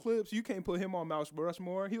 Charlie Clips, you can't put him on Mount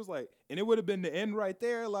Rushmore. He was like, and it would have been the end right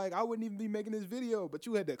there. Like, I wouldn't even be making this video, but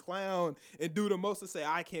you had to clown and do the most to say,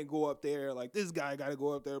 I can't go up there. Like, this guy got to go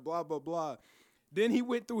up there, blah, blah, blah. Then he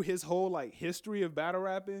went through his whole, like, history of battle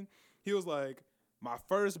rapping. He was like, my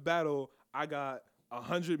first battle, I got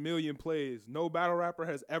 100 million plays. No battle rapper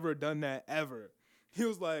has ever done that ever. He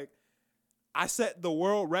was like, I set the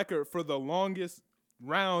world record for the longest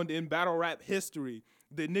round in battle rap history.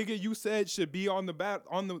 The nigga you said should be on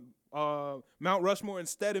the Mount Rushmore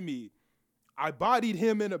instead of me. I bodied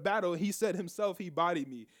him in a battle. He said himself he bodied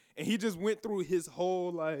me. And he just went through his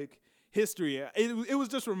whole, like, history. It was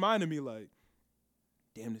just reminding me, like,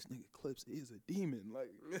 damn, this nigga Clips is a demon.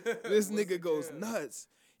 Like, this nigga goes nuts.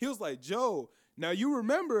 He was like, Joe, now you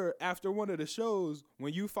remember after one of the shows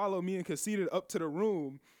when you followed me and Conceited up to the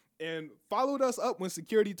room and followed us up when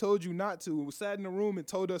security told you not to, sat in the room and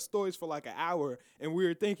told us stories for like an hour, and we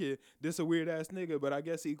were thinking, this a weird-ass nigga, but I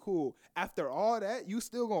guess he cool. After all that, you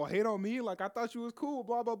still gonna hate on me? Like, I thought you was cool,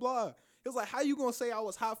 blah, blah, blah. He was like, how you gonna say I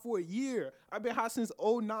was hot for a year? I've been hot since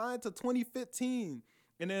 2009 to 2015.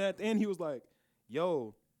 And then at the end, he was like,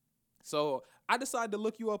 yo, so I decided to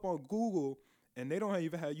look you up on Google, and they don't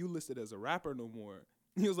even have you listed as a rapper no more.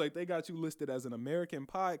 He was like, they got you listed as an American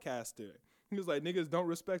podcaster. He was like, niggas don't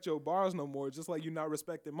respect your bars no more, just like you not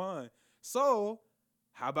respecting mine. So,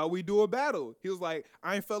 how about we do a battle? He was like,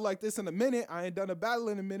 I ain't felt like this in a minute. I ain't done a battle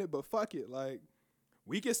in a minute, but fuck it. Like,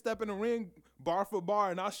 we can step in the ring bar for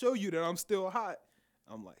bar, and I'll show you that I'm still hot.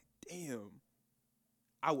 I'm like, damn.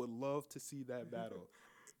 I would love to see that battle.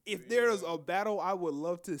 If there's a battle I would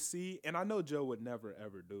love to see, and I know Joe would never,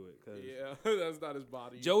 ever do it. Cause that's not his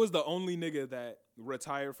body. Joe is the only nigga that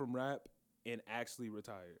retired from rap and actually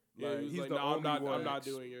retired. Yeah, like, he's he's like, the no, only I'm one. not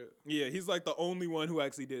doing it. Yeah, he's like the only one who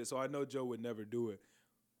actually did it. So I know Joe would never do it.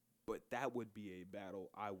 But that would be a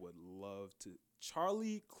battle I would love to.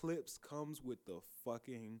 Charlie Clips comes with the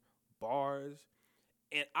fucking bars.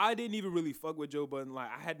 And I didn't even really fuck with Joe Budden. Like,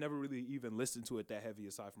 I had never really even listened to it that heavy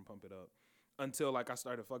aside from Pump It Up until, like, I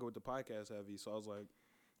started fucking with the podcast heavy. So I was like,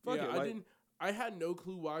 fuck it. Like, I had no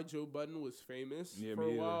clue why Joe Budden was famous for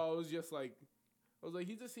a while. I was just like,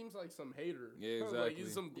 he just seems like some hater. Yeah, exactly. Like,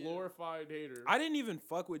 he's some glorified hater. I didn't even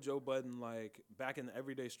fuck with Joe Budden, like, back in the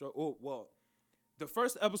Everyday Struggle. Oh, well, the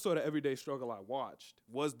first episode of Everyday Struggle I watched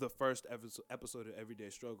was the first episode of Everyday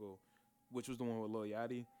Struggle, which was the one with Lil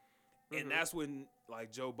Yachty. And that's when,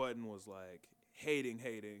 like, Joe Budden was, like, hating.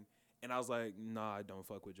 And I was like, nah, I don't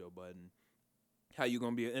fuck with Joe Budden. How you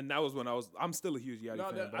gonna be? And that was when I'm still a huge Yachty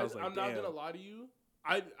fan. But I was like, I'm not gonna lie to you.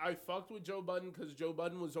 I fucked with Joe Budden because Joe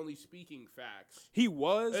Budden was only speaking facts. He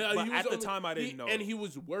was, but at the time I didn't know. And he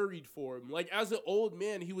was worried for him. Like, as an old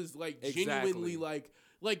man, he was, like, genuinely, like,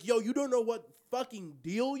 yo, you don't know what fucking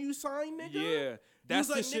deal you signed, nigga? Yeah. That's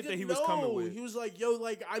the shit that he was coming with. He was like, yo,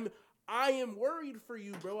 like, I am worried for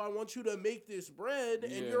you, bro. I want you to make this bread,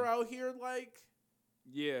 and you're out here like...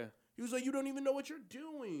 Yeah. He was like, you don't even know what you're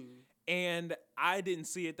doing. And I didn't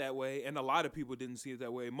see it that way, and a lot of people didn't see it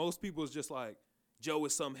that way. Most people was just like, Joe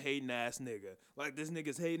is some hating-ass nigga. Like, this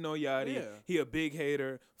nigga's hating on Yachty. Yeah. He a big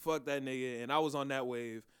hater. Fuck that nigga. And I was on that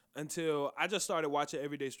wave until I just started watching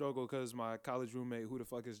Everyday Struggle because my college roommate, who the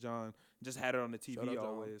fuck is John, just had it on the TV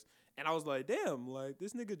always. And I was like, damn, like,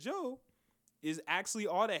 this nigga Joe... is actually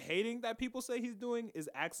all the hating that people say he's doing is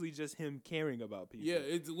actually just him caring about people. Yeah,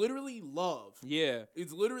 it's literally love. Yeah.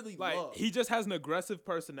 It's literally like, love. He just has an aggressive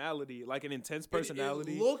personality, like an intense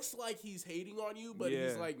personality. It looks like he's hating on you, but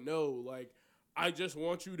he's like, no, like, I just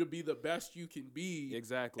want you to be the best you can be.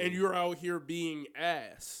 Exactly. And you're out here being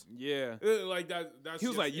ass. Yeah. Like, that's he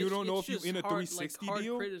was like, you don't know if you're in a 360 hard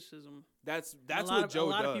deal? criticism. That's what Joe does. A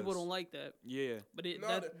lot of people don't like that. Yeah. But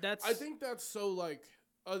that's... I think that's so, like...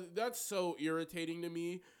 that's so irritating to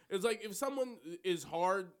me. It's like if someone is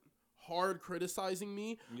hard criticizing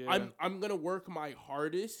me, I'm gonna work my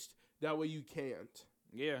hardest. That way you can't.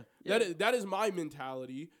 Yeah. That is my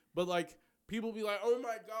mentality. But like people be like, oh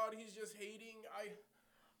my god, he's just hating.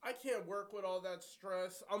 I can't work with all that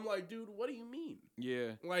stress. I'm like, dude, what do you mean?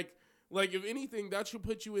 Yeah. Like if anything, that should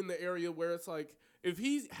put you in the area where it's like if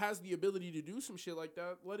he has the ability to do some shit like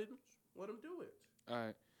that, let him do it. All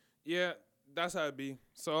right. Yeah. That's how it be.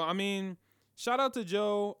 So, I mean, shout out to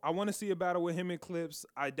Joe. I want to see a battle with him and Clips.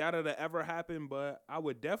 I doubt it'll ever happen, but I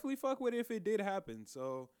would definitely fuck with it if it did happen.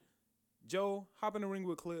 So, Joe, hop in the ring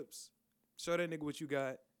with Clips. Show that nigga what you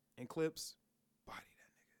got. And Clips, body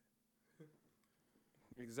that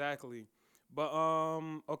nigga. Exactly. But,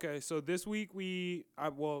 okay, so this week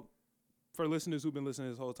for listeners who've been listening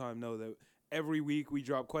this whole time know that every week we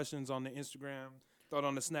drop questions on the Instagram, throw it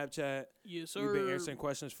on the Snapchat. Yes, sir. We've been answering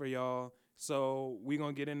questions for y'all. So we're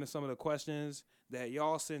going to get into some of the questions that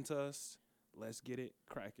y'all sent us. Let's get it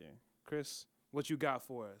cracking. Chris, what you got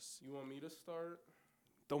for us? You want me to start?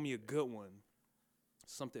 Throw me a good one.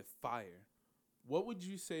 Something fire. What would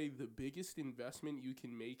you say the biggest investment you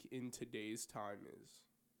can make in today's time is?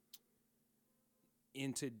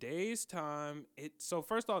 In today's time, so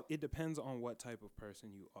first off, it depends on what type of person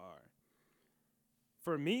you are.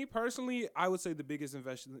 For me personally, I would say the biggest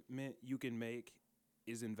investment you can make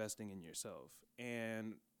is investing in yourself.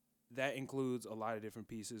 And that includes a lot of different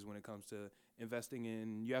pieces when it comes to investing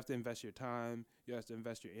in, you have to invest your time, you have to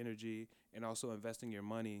invest your energy, and also investing your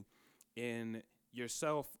money in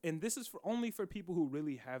yourself. And this is only for people who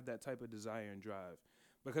really have that type of desire and drive.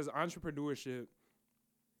 Because entrepreneurship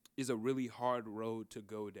is a really hard road to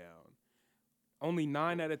go down. Only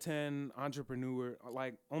 9 out of 10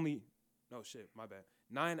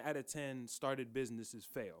 9 out of 10 started businesses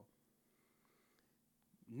fail.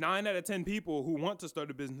 9 out of 10 people who want to start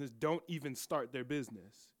a business don't even start their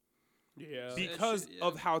business. Yeah. Because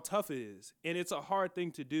of how tough it is. And it's a hard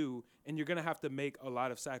thing to do, and you're going to have to make a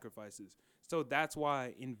lot of sacrifices. So that's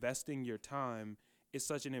why investing your time is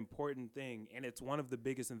such an important thing, and it's one of the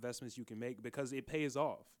biggest investments you can make because it pays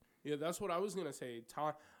off. Yeah, that's what I was going to say.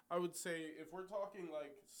 I would say if we're talking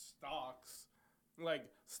like stocks, like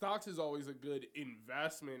stocks is always a good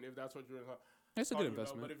investment if that's what you're talking It's a good about.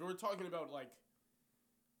 investment. But if we're talking about like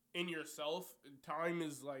in yourself, time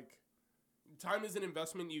is an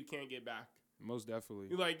investment you can't get back. Most definitely.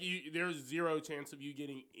 Like there's zero chance of you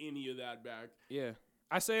getting any of that back. Yeah.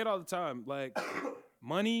 I say it all the time. Like,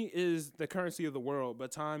 money is the currency of the world,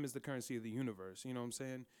 but time is the currency of the universe. You know what I'm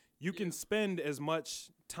saying? You can spend as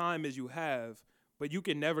much time as you have, but you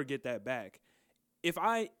can never get that back. If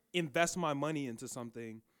I invest my money into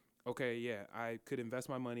something, okay, yeah, I could invest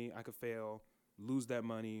my money, I could fail, lose that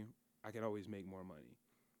money, I can always make more money.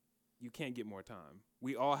 You can't get more time.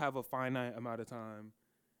 We all have a finite amount of time,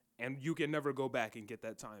 and you can never go back and get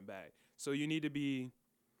that time back. So you need to be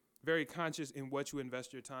very conscious in what you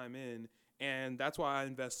invest your time in, and that's why I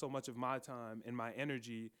invest so much of my time and my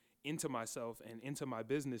energy into myself and into my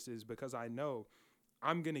businesses, because I know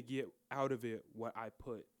I'm going to get out of it what I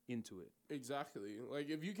put into it. Exactly.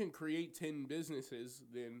 Like, if you can create 10 businesses,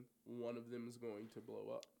 then one of them is going to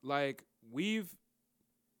blow up. Like,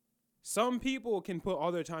 some people can put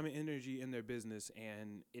all their time and energy in their business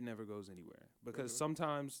and it never goes anywhere, because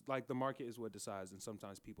sometimes, like, the market is what decides, and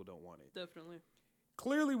sometimes people don't want it. Definitely.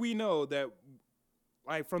 Clearly, we know that,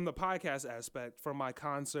 like, from the podcast aspect, from my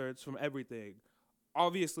concerts, from everything,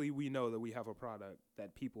 obviously we know that we have a product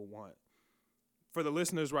that people want. For the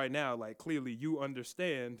listeners right now, like, clearly you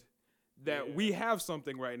understand that we have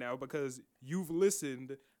something right now, because you've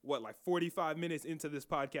listened, like 45 minutes into this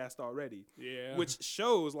podcast already. Yeah. Which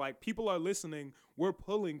shows, like, people are listening. We're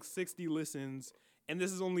pulling 60 listens, and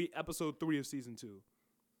this is only episode 3 of season 2.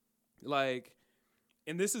 Like,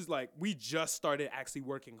 and this is, like, we just started actually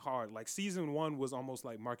working hard. Like, season 1 was almost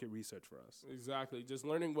like market research for us. Exactly. Just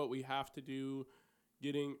learning what we have to do,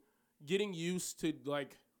 getting used to,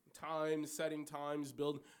 like, setting times,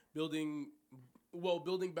 building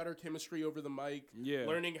better chemistry over the mic. Yeah.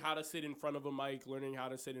 Learning how to sit in front of a mic, learning how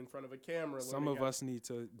to sit in front of a camera. Some of us need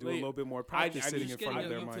to do a little bit more practice sitting in front of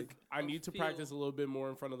their mic. I need to practice a little bit more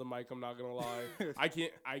in front of the mic. I'm not gonna lie.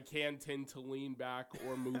 I can tend to lean back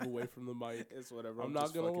or move away from the mic. It's whatever. I'm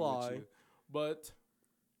not gonna lie, but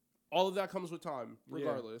all of that comes with time,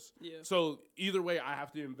 regardless. Yeah. So either way, I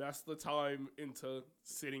have to invest the time into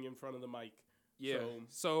sitting in front of the mic. Yeah.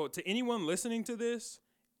 So to anyone listening to this,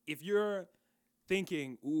 if you're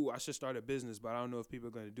thinking, ooh, I should start a business, but I don't know if people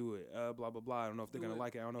are going to do it, blah, blah, blah. I don't know if they're going to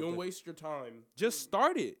like it. I don't know. Don't waste your time. Just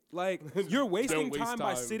start it. Like, you're wasting waste time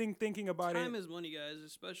by time. sitting thinking about Time it. is money, guys.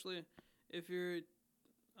 Especially if you're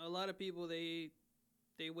a lot of people, they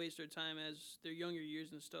waste their time as their younger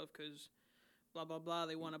years and stuff, because blah blah blah.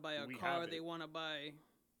 They want to buy a car. They want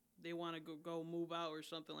to go move out or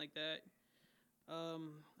something like that.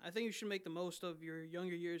 I think you should make the most of your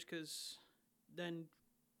younger years, because then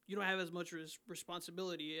you don't have as much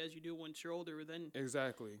responsibility as you do once you're older. Then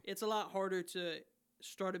Exactly. it's a lot harder to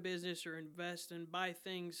start a business or invest and buy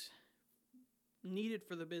things needed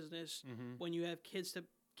for the business when you have kids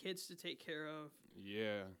to take care of.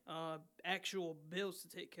 Yeah. Actual bills to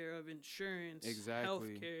take care of, insurance,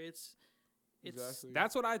 Exactly. healthcare. It's Exactly.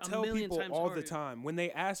 That's what I tell million people times all the harder. time. When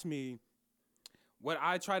they ask me, what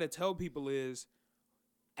I try to tell people is,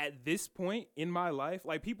 at this point in my life,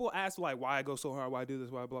 like, people ask, like, why I go so hard, why I do this,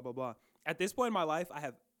 why blah, blah, blah. At this point in my life, I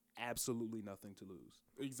have absolutely nothing to lose.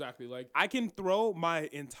 Exactly. Like, I can throw my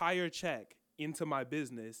entire check into my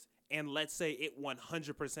business, and let's say it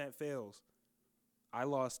 100% fails. I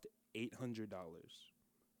lost $800.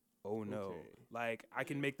 Oh, no. Okay. Like, I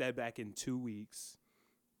can make that back in 2 weeks.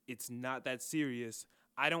 It's not that serious.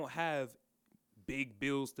 I don't have big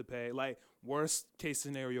bills to pay. Like, worst case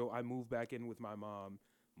scenario, I move back in with my mom.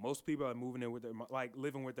 Most people are moving in with their like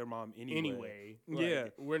living with their mom anyway.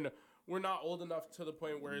 like, we're not old enough to the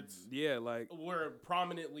point where it's like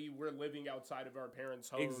we're living outside of our parents'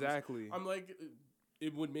 homes. Exactly. I'm like,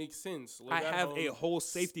 it would make sense. Live I at have home, a whole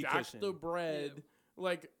safety stack cushion. the bread.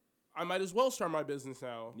 Like, I might as well start my business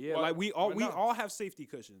now. Yeah, Why- like we why not? all have safety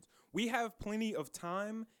cushions. We have plenty of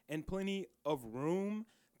time and plenty of room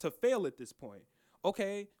to fail at this point.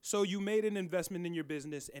 Okay, so you made an investment in your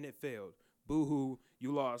business and it failed. Boo-hoo,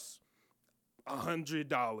 you lost $100,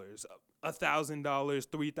 $1,000,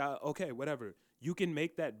 $3,000. Okay, whatever. You can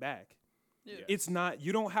make that back. Yeah. It's not,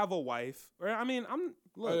 you don't have a wife. Or, I mean,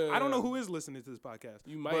 I don't know who is listening to this podcast.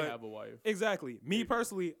 You might but have a wife. Exactly. Me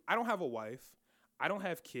personally, I don't have a wife. I don't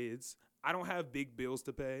have kids. I don't have big bills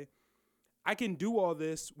to pay. I can do all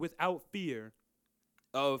this without fear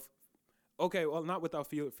of, okay, well, not without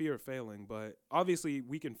fear of failing, but obviously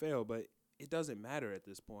we can fail, but it doesn't matter at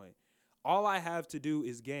this point. All I have to do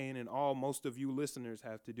is gain, and all most of you listeners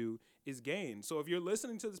have to do is gain. So if you're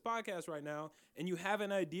listening to this podcast right now and you have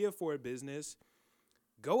an idea for a business,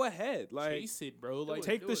 go ahead. Like, chase it, bro. Like,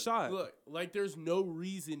 take the shot. Look, like there's no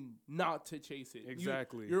reason not to chase it.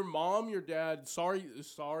 Exactly. Your mom, your dad, sorry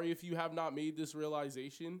if you have not made this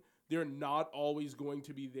realization, they're not always going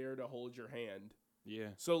to be there to hold your hand. Yeah.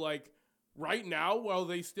 So like right now, while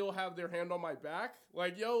they still have their hand on my back,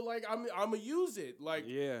 like yo, like I'm gonna use it. Like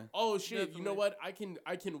Yeah. oh shit, Definitely. you know what? I can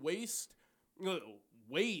waste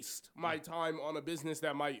my time on a business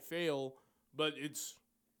that might fail, but it's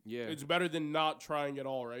better than not trying at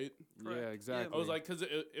all, right? Yeah, Correct. exactly. I was like, because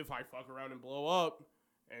if I fuck around and blow up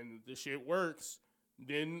and the shit works,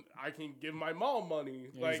 then I can give my mom money.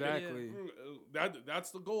 Like, exactly. that's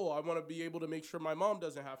the goal. I want to be able to make sure my mom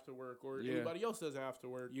doesn't have to work or Yeah. anybody else doesn't have to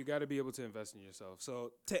work. You got to be able to invest in yourself.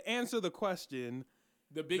 So to answer the question,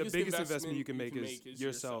 The the biggest, biggest investment you can make is is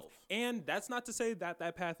yourself. And that's not to say that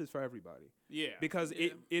that path is for everybody, Yeah. because Yeah.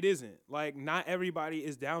 it isn't. Like, not everybody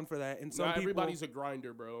is down for that. And some Not people, everybody's a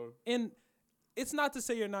grinder, bro. and it's not to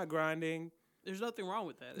say you're not grinding. There's nothing wrong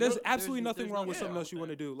with that. There's absolutely nothing there's wrong with something wrong else you with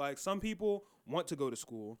want to do. Like, some people want to go to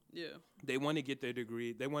school. that. Yeah. They want to get their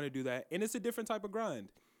degree. They want to do that. And it's a different type of grind.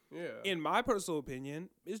 Yeah. In my personal opinion,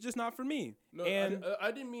 it's just not for me. No, and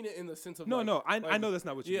I didn't mean it in the sense of no, like, no, I like, know that's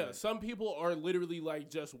not what you Yeah, meant. some people are literally like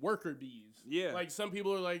just worker bees. Yeah. Like some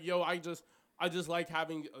people are like, yo, I just like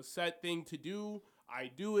having a set thing to do.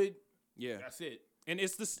 I do it. Yeah. That's it. And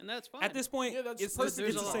it's this And that's fine. at this point, Yeah, that's it's perfect. the,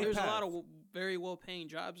 there's it's a the lot, same there's path. a lot of very well paying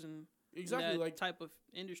jobs in Exactly. that Like type of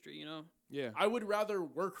industry, you know. Yeah. I would rather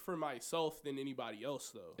work for myself than anybody else,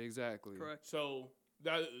 though. Exactly. Correct. So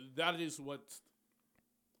that is what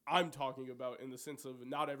I'm talking about in the sense of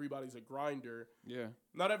not everybody's a grinder. Yeah.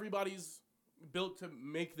 Not everybody's built to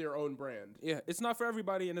make their own brand. Yeah. It's not for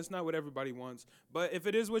everybody, and it's not what everybody wants. But if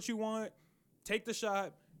it is what you want, take the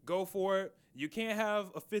shot, go for it. You can't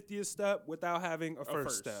have a 50th step without having a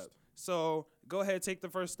first step. So go ahead, take the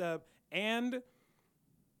first step. And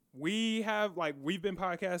we've been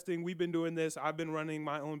podcasting, we've been doing this. I've been running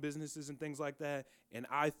my own businesses and things like that, and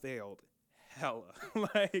I failed hella.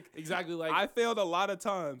 Exactly. Like I failed a lot of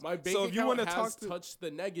times. my bank so if you account want to has talk to touched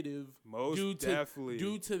the negative most due to definitely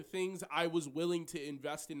due to things I was willing to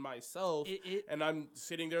invest in myself, and I'm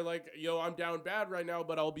sitting there like, yo, I'm down bad right now,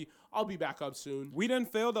 but I'll be back up soon. we done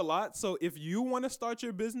failed a lot. So if you want to start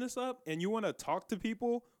your business up and you want to talk to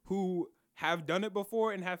people who have done it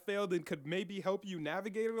before and have failed and could maybe help you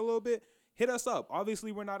navigate it a little bit, hit us up.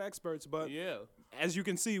 Obviously, we're not experts, but Yeah. as you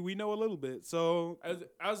can see, we know a little bit. So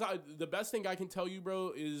The best thing I can tell you,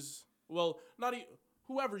 bro, is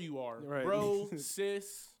whoever you are, Right. bro,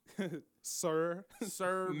 sis, sir,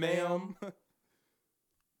 sir, ma'am. ma'am,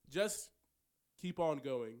 just keep on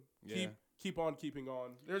going. Yeah. Keep on keeping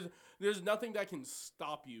on. There's nothing that can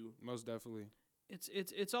stop you. Most definitely.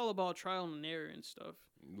 It's all about trial and error and stuff.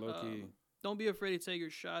 Low key. Don't be afraid to take your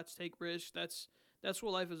shots, take risks. That's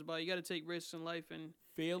what life is about. You got to take risks in life, and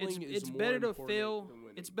Failing is it's more better to important fail. than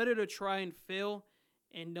winning. It's better to try and fail,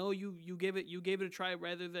 and know you gave it a try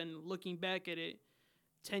rather than looking back at it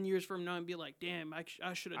 10 years from now and be like, damn, I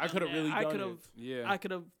should have. I could have really I done could it. have. Yeah.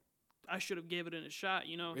 I should have gave it a shot.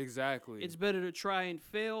 You know. Exactly. It's better to try and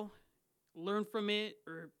fail, learn from it,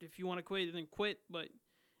 or if you want to quit, then quit. But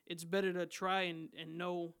it's better to try and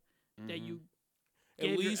know that you At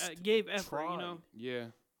gave, least gave effort. try. You know. Yeah.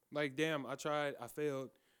 Like, damn, I tried, I failed.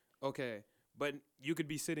 Okay. But you could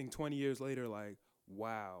be sitting 20 years later like,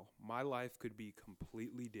 wow, my life could be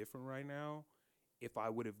completely different right now if I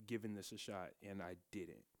would have given this a shot, and I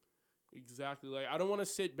didn't. Exactly. Like I don't want to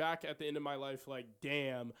sit back at the end of my life like,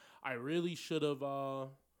 damn, I really should have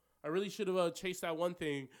chased that one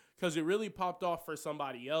thing because it really popped off for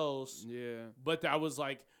somebody else. Yeah. But that was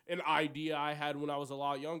like an idea I had when I was a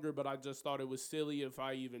lot younger, but I just thought it was silly if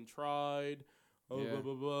I even tried. Oh, Yeah. blah,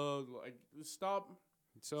 blah, blah. Like stop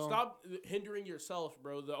So hindering yourself,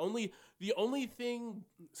 bro. The only thing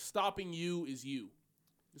stopping you is you.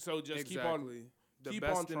 So just keep on. The keep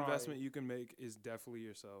best on trying. investment you can make is definitely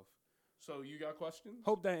yourself. So you got questions?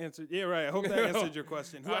 Hope that answered. Yeah, right. Hope that answered your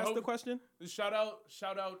question. Who I asked the hope- question? Shout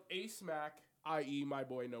out Ace Mac, i.e. my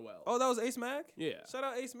boy Noel. Oh, that was Ace Mac. Yeah. Shout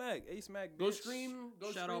out Ace Mac. Ace Mac. Go bitch. stream.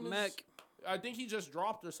 Shout out his- Mac. I think he just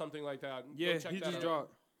dropped or something like that. Go Yeah, check he that just out.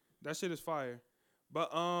 dropped. That shit is fire.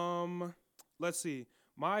 But let's see.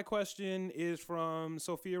 My question is from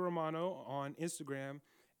Sophia Romano on Instagram,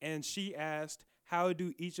 and she asked, "How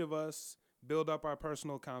do each of us build up our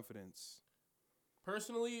personal confidence?"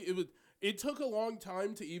 Personally, it took a long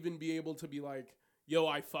time to even be able to be like, yo,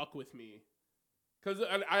 I fuck with me. Because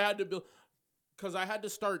I had to build... Because I had to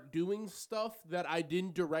start doing stuff that I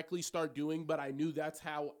didn't directly start doing, but I knew that's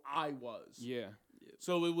how I was. Yeah.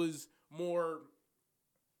 So it was more...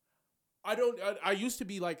 I used to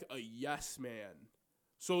be like a yes man.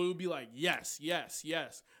 So it would be like, yes, yes,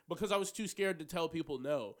 yes. Because I was too scared to tell people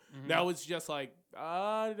no. Now it's just like,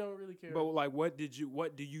 I don't really care. But like, what do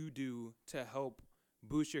you do to help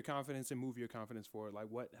boost your confidence and move your confidence forward? Like,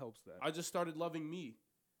 what helps that? I just started loving me.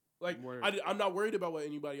 Like, Word. I'm not worried about what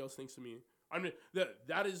anybody else thinks of me. I mean,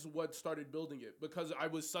 that is what started building it, because I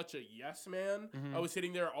was such a yes man. I was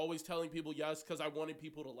sitting there always telling people yes because I wanted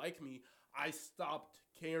people to like me. I stopped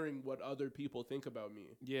caring what other people think about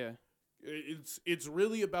me. Yeah. It's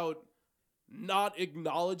really about not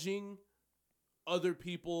acknowledging other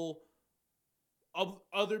people's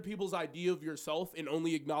idea of yourself and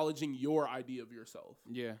only acknowledging your idea of yourself.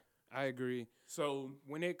 Yeah, I agree. So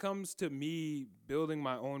When it comes to me building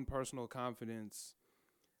my own personal confidence,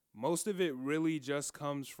 most of it really just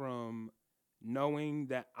comes from knowing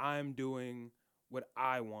that I'm doing what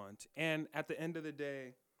I want. And at the end of the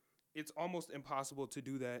day, it's almost impossible to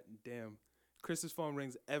do that. Damn. Chris's phone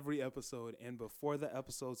rings every episode, and before the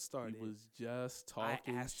episode started, he was just I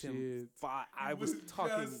talking asked shit. him. I was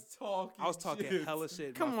talking shit. hella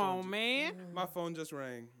shit. Come My phone on, man. My phone just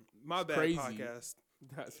rang. My bad, crazy. podcast.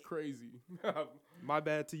 That's crazy. My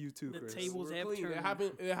bad to you too, The Chris. tables We're have clean.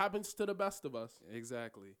 turned. It happens to the best of us.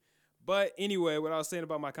 Exactly. But anyway, what I was saying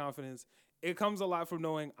about my confidence, it comes a lot from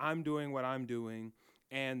knowing I'm doing what I'm doing,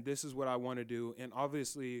 and this is what I want to do. And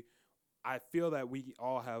obviously, I feel that we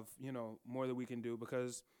all have, more that we can do,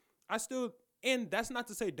 because and that's not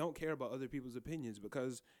to say don't care about other people's opinions,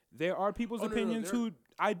 because there are people's opinions who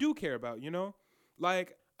I do care about,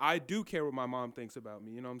 Like, I do care what my mom thinks about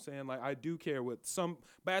me, you know what I'm saying? Like, I do care but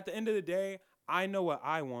at the end of the day, I know what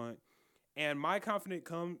I want, and my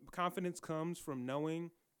confidence comes from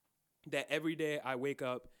knowing that every day I wake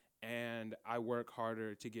up and I work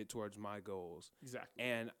harder to get towards my goals. Exactly.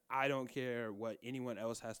 And I don't care what anyone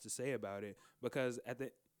else has to say about it, because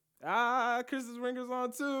Chris's ringer's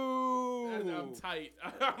on too. I'm tight.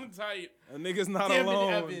 I'm tight. A nigga's not Damn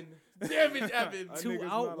alone. it, Evan. Damn it, Evan. A 2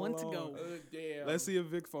 nigga's out, not 1 to alone. go. Damn. Let's see if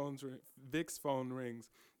Vic's phone rings.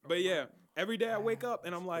 But yeah, every day I wake up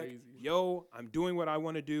and I'm like, crazy. yo, I'm doing what I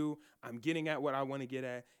want to do. I'm getting at what I want to get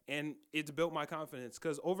at. And it's built my confidence,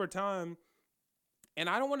 because over time, and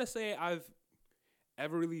I don't want to say I've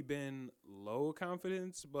ever really been low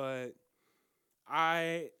confidence, but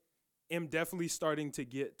I am definitely starting to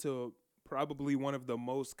get to probably one of the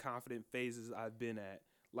most confident phases I've been at.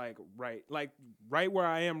 Right where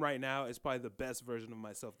I am right now is probably the best version of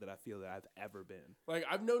myself that I feel that I've ever been. Like,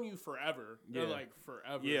 I've known you forever. Yeah. Like,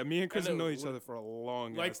 forever. Yeah, me and Chris have know known each other for a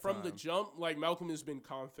long Like, ass from the time. jump, like, Malcolm has been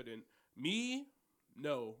confident. Me,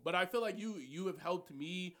 no. But I feel like you have helped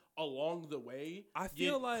me along the way. I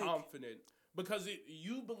feel get like confident. Because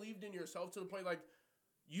you believed in yourself to the point, like,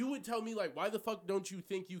 you would tell me, like, why the fuck don't you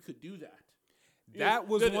think you could do that? That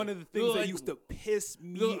was one of the things that like, used to piss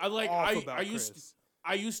me I off about Chris.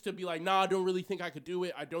 I used to be like, nah, I don't really think I could do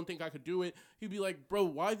it. I don't think I could do it. He'd be like, bro,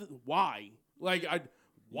 why? Why? Like,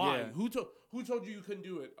 why? Yeah. Who told you couldn't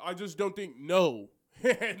do it? I just don't think, no.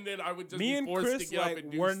 And then I would just Me be and forced Chris, to get up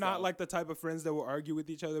and do we're stuff. not like the type of friends that will argue with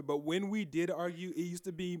each other. But when we did argue, it used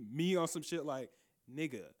to be me on some shit like,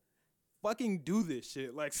 nigga, fucking do this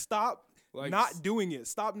shit. Like, stop not doing it.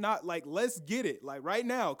 Stop not, like, let's get it. Like, right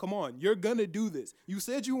now, come on. You're gonna do this. You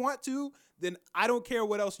said you want to, then I don't care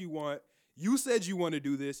what else you want. You said you want to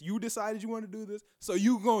do this. You decided you want to do this. So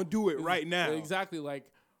you gonna do it right now. Exactly. Like,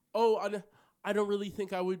 I don't really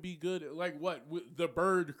think I would be good at, like, what? The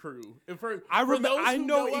Bird Crew. I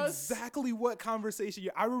know exactly what conversation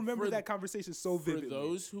I remember that conversation so vividly. For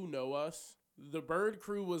those who know us, the Bird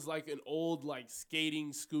Crew was like an old, like,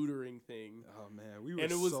 skating, scootering thing. Oh, man. We were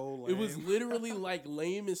And it was so lame. It was literally, like,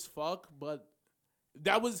 lame as fuck, but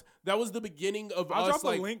that was the beginning of I'll us, drop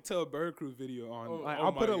like, a link to a Bird Crew video on. Oh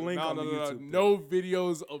I'll put a link on the YouTube. No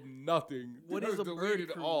videos of nothing. What is a Bird Deleted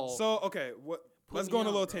Crew? all. So, okay, let's me go on a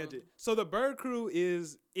on, little bro. tangent. So the Bird Crew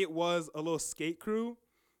was a little skate crew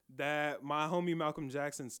that my homie Malcolm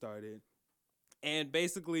Jackson started. And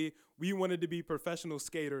basically, we wanted to be professional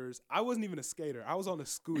skaters. I wasn't even a skater. I was on a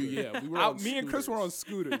scooter. Yeah, we were on Me and Chris were on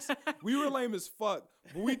scooters. We were lame as fuck,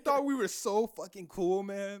 but we thought we were so fucking cool,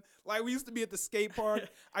 man. Like, we used to be at the skate park.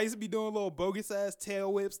 I used to be doing little bogus-ass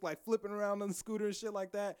tail whips, like flipping around on the scooter and shit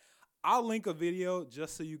like that. I'll link a video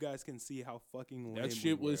just so you guys can see how fucking lame That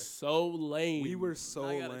shit we were. was so lame. We were so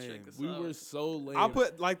I gotta lame. check this We out. were so lame. I'll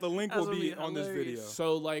put, like, the link will That's be gonna be on this hilarious. video.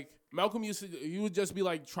 So, like, Malcolm he would just be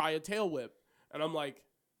like, try a tail whip. And I'm like,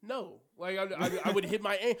 no. Like, I would hit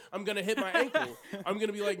I'm going to hit my ankle. I'm going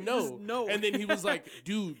to be like, no. Just no. And then he was like,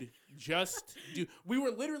 dude, just do. We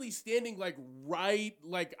were literally standing, like, right,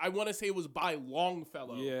 like, I want to say it was by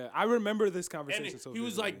Longfellow. Yeah, I remember this And conversation so he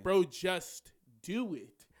was vividly. like, bro, just do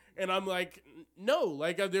it. And I'm like, no,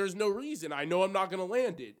 like there's no reason. I know I'm not gonna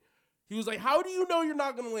land it. He was like, how do you know you're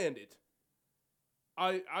not gonna land it?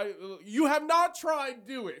 You have not tried,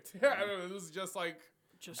 do it. It was just like,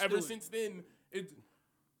 Just ever do it. since then,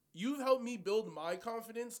 you've helped me build my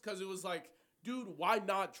confidence because it was like, dude, why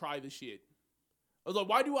not try the shit? I was like,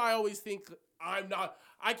 why do I always think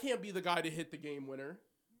I can't be the guy to hit the game winner.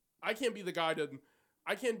 I can't be the guy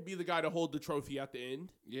to hold the trophy at the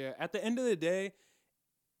end. Yeah, at the end of the day,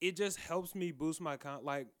 it just helps me boost my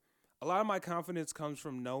like a lot of my confidence comes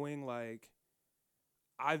from knowing like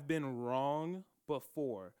I've been wrong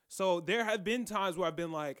before. So there have been times where I've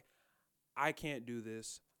been like, I can't do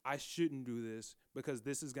this. I shouldn't do this because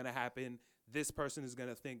this is going to happen. This person is going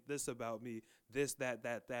to think this about me, this, that.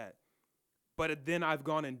 But then I've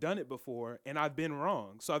gone and done it before and I've been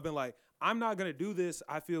wrong. So I've been like, I'm not going to do this.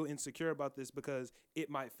 I feel insecure about this because it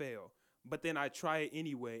might fail. But then I try it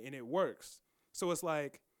anyway and it works. So it's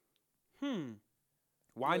like,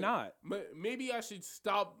 why Like, not? Maybe I should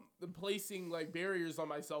stop placing like barriers on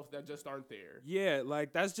myself that just aren't there. Yeah,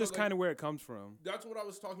 like that's just like, kind of where it comes from. That's what I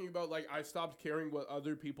was talking about. Like, I stopped caring what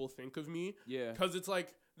other people think of me. Yeah. Because it's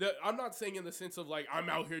like, I'm not saying in the sense of like, I'm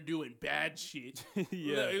out here doing bad shit.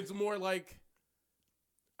 Yeah. It's more like,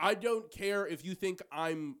 I don't care if you think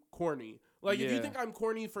I'm corny. Like, if you Yeah. think I'm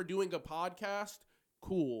corny for doing a podcast,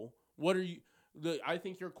 cool. What are you? I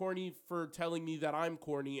think you're corny for telling me that I'm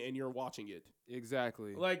corny and you're watching it.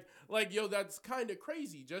 Exactly. Like, yo, that's kind of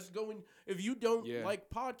crazy. Just going, if you don't like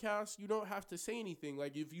podcasts, you don't have to say anything.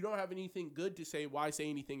 Like, if you don't have anything good to say, why say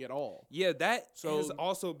anything at all? Yeah, that has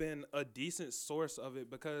also been a decent source of it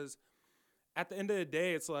because at the end of the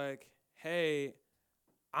day, it's like, hey,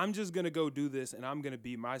 I'm just going to go do this and I'm going to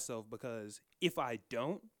be myself because if I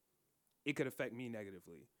don't, it could affect me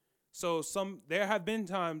negatively. So there have been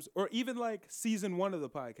times, or even like season 1 of the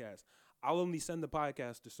podcast, I'll only send the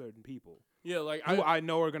podcast to certain people. Yeah, like who I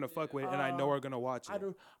know are gonna fuck with it and I know are gonna watch it.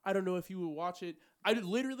 I don't know if you would watch it. I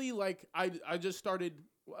literally like I just started.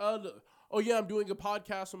 Oh yeah, I'm doing a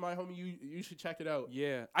podcast with my homie. You should check it out.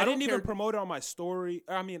 Yeah, I I didn't don't even care- promote it on my story.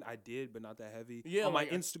 I mean, I did, but not that heavy. Yeah, on my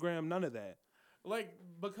like, Instagram, none of that. Like,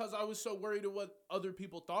 because I was so worried of what other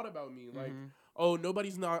people thought about me. Like, Mm-hmm. oh,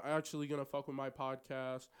 nobody's not actually gonna fuck with my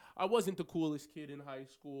podcast. I wasn't the coolest kid in high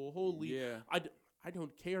school. Holy, Yeah. I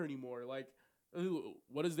don't care anymore. Like,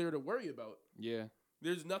 what is there to worry about? Yeah,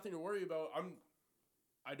 There's nothing to worry about.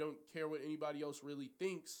 I don't care what anybody else really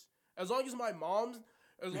thinks. As long as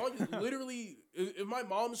literally, if my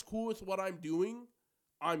mom's cool with what I'm doing,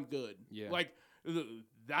 I'm good. Yeah. Like,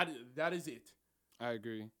 that is it. I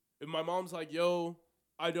agree. If my mom's like, yo,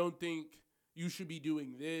 I don't think you should be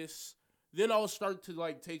doing this, then I'll start to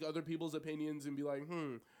like take other people's opinions and be like,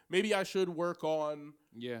 maybe I should work on.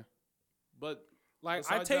 Yeah, But like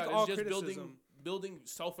besides I take that, all it's just criticism. building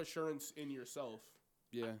self-assurance in yourself.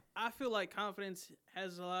 Yeah, I feel like confidence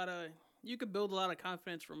has you could build a lot of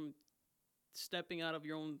confidence from stepping out of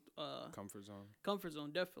your own comfort zone. comfort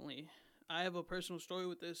zone, definitely. I have a personal story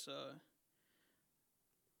with this.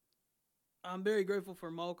 I'm very grateful for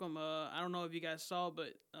Malcolm. I don't know if you guys saw,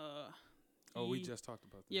 but We he- just talked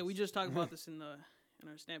about this. yeah, we just talked about this in our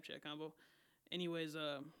Snapchat combo. Anyways,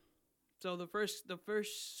 so the first,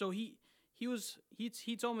 so he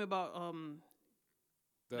told me about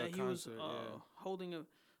the that he concert, was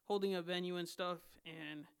holding a venue and stuff,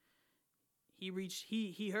 and he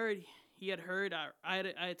had heard I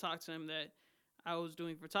had talked to him that I was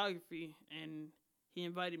doing photography, and he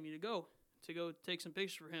invited me to go take some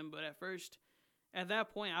pictures for him. But at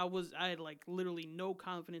that point I had like literally no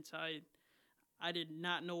confidence. I did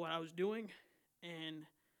not know what I was doing, and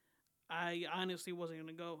I honestly wasn't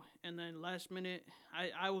gonna go. And then last minute,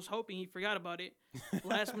 I was hoping he forgot about it.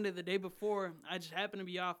 Last minute, the day before, I just happened to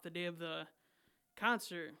be off the day of the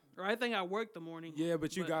concert, or I think I worked the morning. Yeah,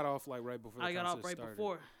 but you got off like right before. I got off concert right started.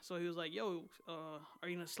 before. So he was like, "Yo, are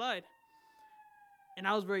you gonna slide?" And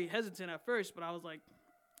I was very hesitant at first, but I was like,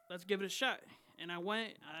 "Let's give it a shot." And I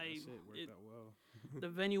went. That shit worked out well. The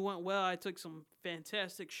venue went well. I took some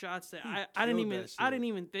fantastic shots that I killed didn't that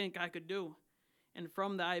even shit. think I could do. And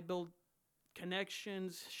from that, I built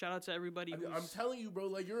connections. Shout out to everybody. I'm telling you, bro.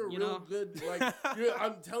 Like, you're a you real know? good. Like,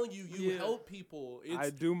 I'm telling you, you Yeah. help people. I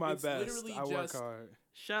do my it's best. literally I work just- hard.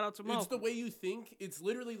 Shout out to Mo. It's the way you think. It's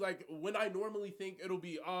literally like when I normally think it'll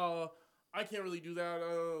be, I can't really do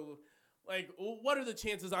that. Like, what are the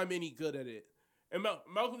chances I'm any good at it? And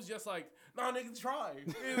Malcolm's just like, nah, nigga, try.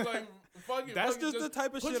 He's like, fuck it. That's fuck it, just the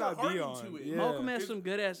type of put shit your I heart be into on. it. Yeah. Malcolm has some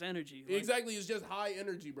good ass energy. Like, Exactly. It's just high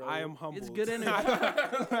energy, bro. I am humbled. good energy.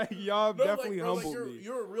 Like, y'all No, definitely bro, humbled me.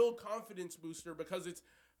 you're a real confidence booster because it's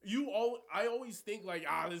I always think like,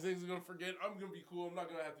 this nigga's gonna forget. I'm gonna be cool. I'm not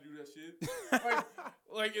gonna have to do that shit.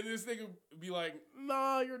 like, and this nigga be like,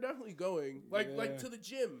 nah, you're definitely going. Like to the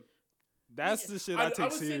gym. That's the shit I take I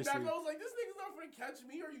was seriously. sitting back, I was like, this nigga's not finna catch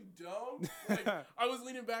me. Are you dumb? Like, I was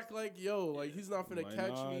leaning back like, yo, like, he's not finna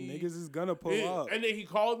catch me. Niggas is gonna pull up. And then he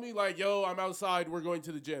called me like, yo, I'm outside. We're going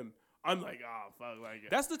to the gym. I'm like, fuck. Like,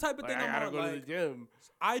 that's the type of thing I I'm gotta on. go Like, to the gym.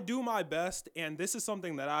 I do my best, and this is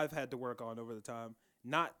something that I've had to work on over the time.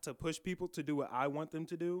 Not to push people to do what I want them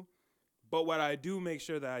to do, but what I do make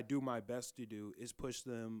sure that I do my best to do is push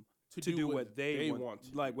them to do what they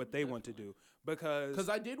want, like what they want to do. Because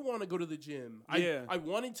I did want to go to the gym. Yeah. I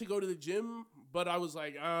wanted to go to the gym, but I was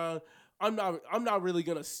like, I'm not really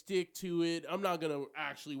gonna stick to it. I'm not gonna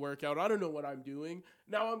actually work out. I don't know what I'm doing.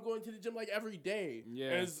 Now I'm going to the gym like every day.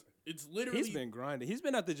 Yeah. It's literally he's been grinding. He's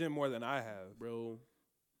been at the gym more than I have, bro.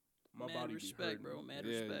 My Mad body respect, be hurting. bro. Mad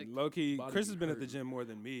Yeah, respect. low key. Body Chris be has been at the hurting. gym more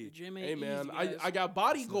than me. The gym ain't Hey man, easy, I guys. got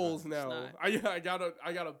body It's goals not. now. It's I got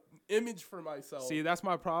a image for myself. See, that's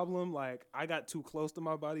my problem. Like, I got too close to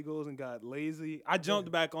my body goals and got lazy. I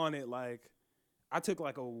jumped back on it. Like, I took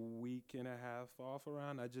like a week and a half off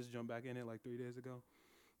around. I just jumped back in it like 3 days ago.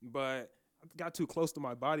 But I got too close to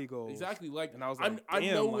my body goals. Exactly. Like, And I was like, I'm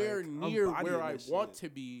damn, nowhere like, I'm near where bodying I this want shit. to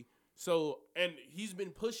be. So, and he's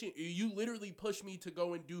been pushing. You literally pushed me to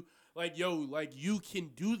go and do like, yo, like you can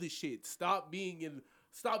do the shit. Stop being a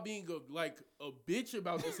bitch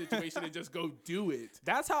about the situation and just go do it.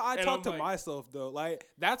 That's how I And talk I'm to like- myself, though. Like,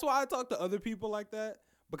 that's why I talk to other people like that,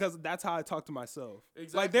 because that's how I talk to myself.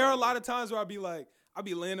 Exactly. Like, there are a lot of times where I'll be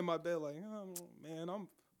laying in my bed like, oh, man,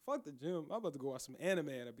 fuck the gym. I'm about to go watch some anime.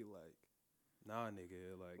 And I'll be like, nah,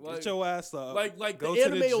 nigga, like get your ass up. Like go the to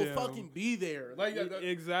anime the will gym. fucking be there. Like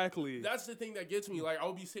Exactly. that's the thing that gets me. Like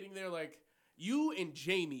I'll be sitting there like you and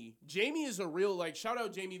Jamie. Jamie is a real like shout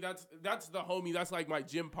out Jamie. That's the homie. That's like my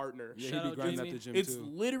gym partner. Yeah, Shout he be out grinding at Jamie. the gym It's too.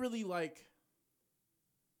 literally like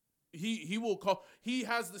he will call. He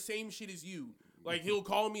has the same shit as you. Like he'll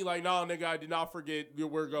call me like, nah, nigga, I did not forget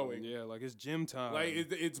we're going. Yeah, like it's gym time. Like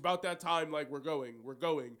it's about that time. Like we're going,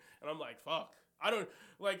 and I'm like, fuck. I don't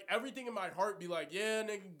like everything in my heart be like, yeah,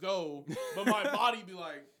 nigga, go, but my body be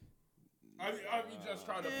like, I be just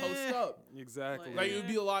trying to post up. exactly. Like it would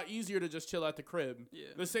be a lot easier to just chill at the crib. Yeah.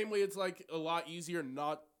 The same way it's like a lot easier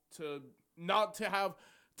not to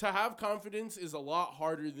have confidence is a lot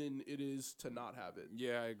harder than it is to not have it.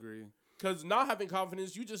 yeah, I agree. Because not having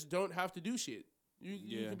confidence, you just don't have to do shit. You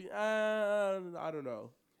can be I don't know.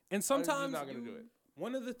 And sometimes not gonna do it.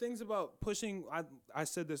 One of the things about pushing, I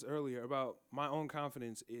said this earlier about my own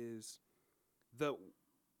confidence is the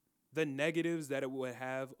negatives that it would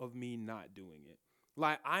have of me not doing it.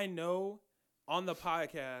 Like I know on the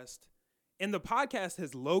podcast, and the podcast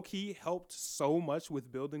has low key helped so much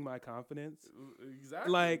with building my confidence.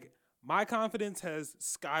 Exactly. Like my confidence has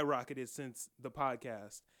skyrocketed since the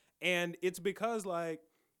podcast, and it's because like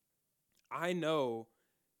I know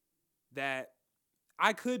that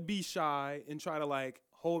I could be shy and try to like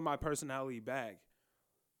hold my personality back,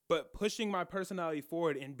 but pushing my personality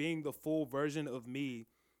forward and being the full version of me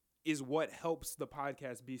is what helps the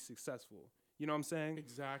podcast be successful. You know what I'm saying?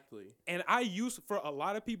 Exactly. And for a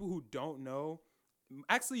lot of people who don't know,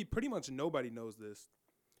 actually pretty much nobody knows this,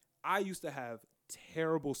 I used to have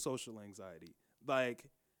terrible social anxiety, like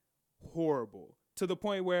horrible, to the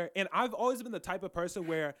point where, and I've always been the type of person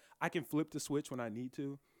where I can flip the switch when I need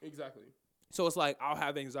to. Exactly. So it's like, I'll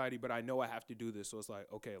have anxiety, but I know I have to do this. So it's like,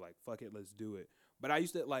 okay, like, fuck it, let's do it. But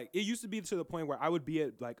it used to be to the point where I would be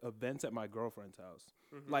at like events at my girlfriend's house,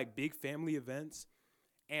 like big family events.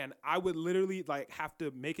 And I would literally like have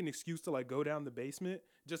to make an excuse to like go down the basement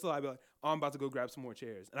just to like be like, oh, I'm about to go grab some more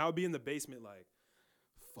chairs. And I would be in the basement like,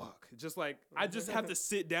 fuck. Just like, I just have to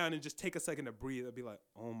sit down and just take a second to breathe. I'd be like,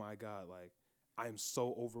 oh my God, like, I am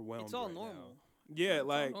so overwhelmed. It's all right normal. now. Yeah,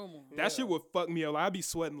 like normal. that shit would fuck me up. Like, I'd be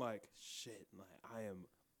sweating like shit. Like I am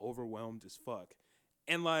overwhelmed as fuck.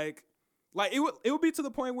 And like it would be to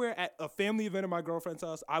the point where at a family event at my girlfriend's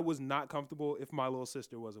house, I was not comfortable if my little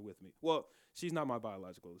sister wasn't with me. Well, she's not my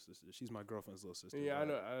biological sister. She's my girlfriend's little sister. Yeah, I but-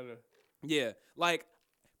 know. Yeah, like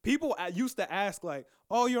people used to ask like,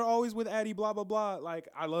 "Oh, you're always with Addie, blah blah blah." Like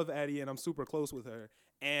I love Addie and I'm super close with her,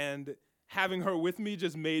 and having her with me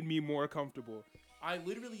just made me more comfortable. I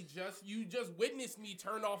literally you just witnessed me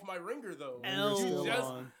turn off my ringer though. L. You Still just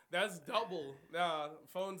on. that's double. Nah,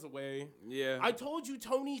 phone's away. Yeah, I told you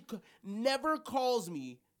Tony never calls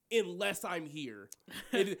me unless I'm here.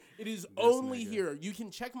 It is only nigga. here. You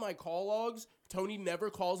can check my call logs. Tony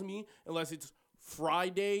never calls me unless it's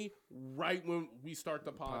Friday, right when we start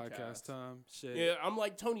the Podcast time. Shit. Yeah, I'm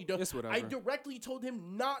like, Tony, don't. It's whatever. I directly told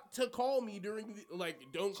him not to call me during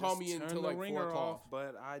don't call me Just until turn the like 4 ringer o'clock. off,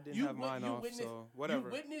 but I didn't have mine off, so whatever.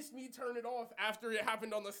 You witnessed me turn it off after it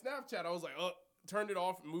happened on the Snapchat. I was like, turned it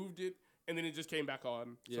off, moved it, and then it just came back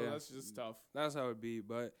on. So Yeah. that's just tough. That's how it be,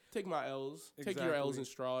 but Take my L's. Take your L's in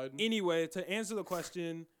stride. anyway, to answer the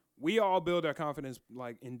question, we all build our confidence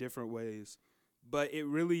like in different ways, but it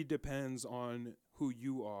really depends on who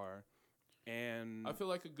you are. And I feel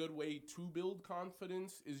like a good way to build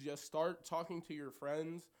confidence is just start talking to your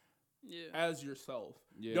friends as yourself.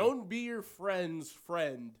 Yeah. Don't be your friend's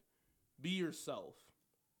friend. Be yourself.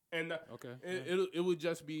 And it would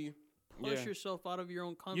just be Push yourself out of your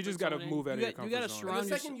own comfort zone. You just gotta move out of your comfort You gotta zone. surround And the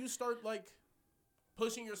yourself. second you start like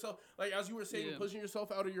pushing yourself, like as you were saying, pushing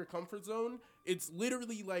yourself out of your comfort zone, it's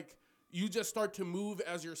literally like you just start to move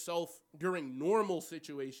as yourself during normal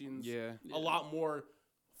situations a lot more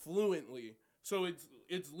fluently. So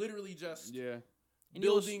it's literally just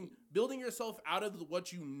building yourself out of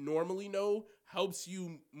what you normally know helps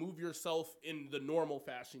you move yourself in the normal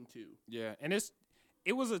fashion too. Yeah, and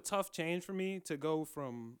it was a tough change for me to go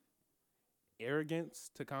from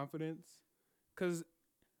arrogance to confidence, because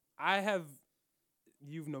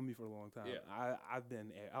you've known me for a long time. Yeah.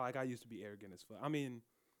 I used to be arrogant as fuck. I mean,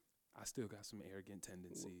 I still got some arrogant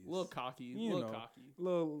tendencies. A little cocky.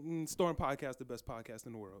 Storm Podcast, the best podcast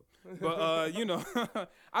in the world. But,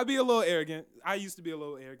 I'd be a little arrogant. I used to be a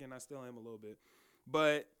little arrogant. I still am a little bit.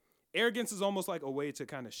 But arrogance is almost like a way to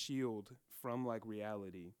kind of shield from, like,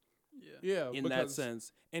 reality. Yeah. In that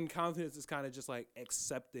sense. And confidence is kind of just, like,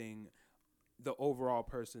 accepting the overall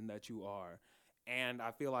person that you are. And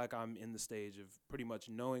I feel like I'm in the stage of pretty much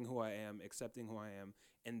knowing who I am, accepting who I am,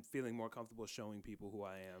 and feeling more comfortable showing people who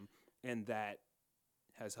I am. And that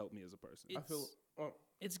has helped me as a person.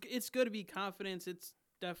 It's good to be confident. It's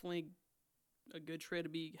definitely a good trait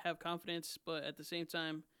to have confidence, but at the same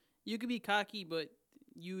time, you can be cocky, but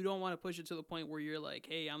you don't want to push it to the point where you're like,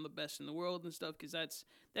 "Hey, I'm the best in the world" and stuff, because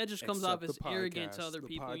that just comes off as arrogant to other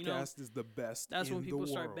people. The podcast is the best. That's when people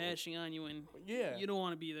start world. bashing on you, and you don't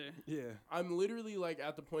want to be there. Yeah, I'm literally like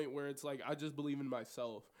at the point where it's like I just believe in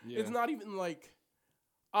myself. Yeah. It's not even like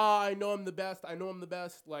I know I'm the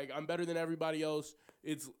best. Like I'm better than everybody else.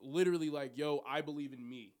 It's literally like, yo, I believe in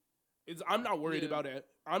me. I'm not worried about it.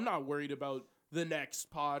 I'm not worried about the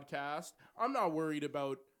next podcast. I'm not worried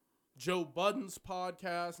about Joe Budden's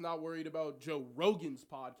podcast, not worried about Joe Rogan's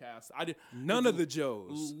podcast. None of the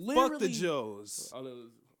Joes. Fuck the Joes.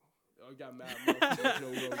 I got mad love for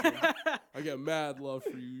Joe Rogan. I got mad love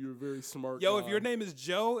for you. You're a very smart Yo, guy. if your name is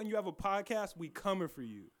Joe and you have a podcast, we coming for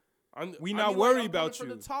you. We I'm not worried I'm about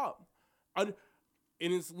coming you. For the top. And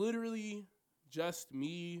it's literally just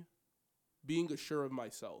me being assured of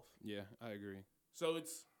myself. Yeah, I agree. So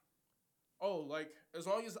it's like as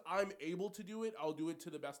long as I'm able to do it, I'll do it to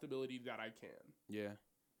the best ability that I can. Yeah.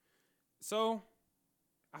 So,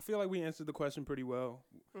 I feel like we answered the question pretty well.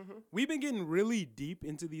 Mm-hmm. We've been getting really deep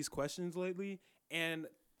into these questions lately, and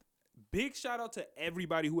big shout out to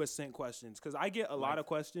everybody who has sent questions, because I get a lot of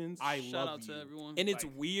questions. Shout out to everyone. And it's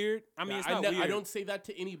weird. I mean, it's not weird. I don't say that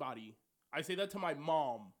to anybody. I say that to my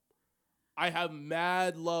mom. I have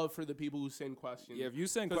mad love for the people who send questions. Yeah, if you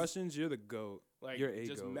send questions, you're the GOAT. Like, you're a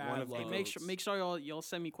just GOAT. mad One of the love. GOATs. Make sure y'all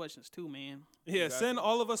send me questions too, man. Yeah, Exactly. send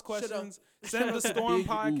all of us questions. Send the Storm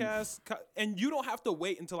Podcast. And you don't have to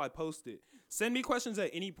wait until I post it. Send me questions at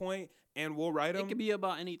any point, and we'll write them. It could be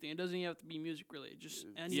about anything. It doesn't even have to be music related. Just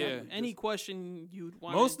any question you'd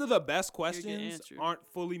want. Most of the best questions aren't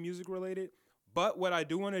fully music related. But what I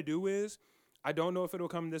do want to do is, I don't know if it'll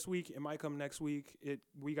come this week. It might come next week.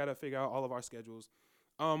 We got to figure out all of our schedules.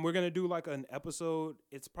 We're going to do like an episode.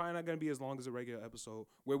 It's probably not going to be as long as a regular episode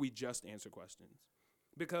where we just answer questions,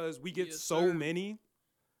 because we get many,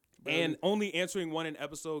 and only answering one an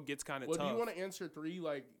episode gets kind of tough. Well, do you want to answer 3?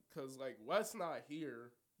 Like, because like Wes not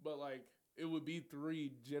here, but like it would be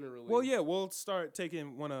 3 generally. Well, yeah, we'll start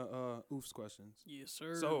taking one of Oof's questions. Yes,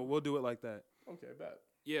 sir. So we'll do it like that. Okay, bet.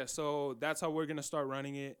 Yeah, so that's how we're going to start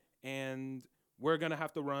running it, and we're going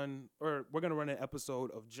to run an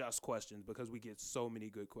episode of just questions, because we get so many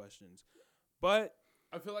good questions. But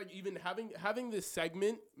I feel like even having this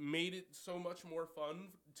segment made it so much more fun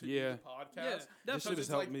to do the podcast. Yeah, this shit has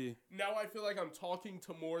helped me. Now I feel like I'm talking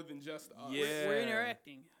to more than just us. Yeah. We're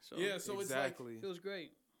interacting. So so exactly. it's like it feels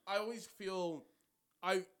great. I always feel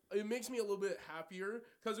it makes me a little bit happier,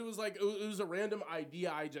 because it was like it was a random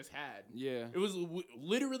idea I just had. Yeah. It was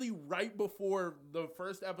literally right before the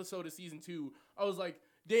first episode of season 2. I was like,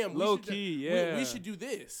 damn, Low key, yeah. we should do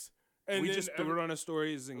this. And we then just threw it on our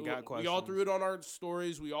stories and got questions. We all threw it on our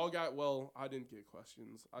stories. We all got, well, I didn't get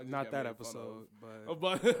questions. I just Not got that made episode, fun but of.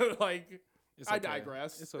 But, like, it's I okay.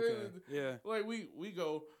 digress. It's okay. Yeah. Like,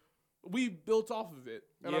 we built off of it.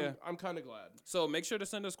 And Yeah. I'm kind of glad. So make sure to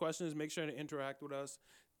send us questions. Make sure to interact with us.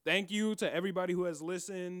 Thank you to everybody who has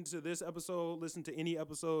listened to this episode, listened to any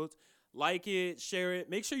episodes. Like it, share it.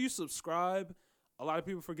 Make sure you subscribe. A lot of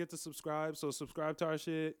people forget to subscribe, so subscribe to our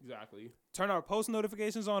shit. Exactly. Turn our post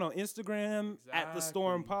notifications on Instagram, at The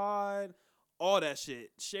Storm Pod. All that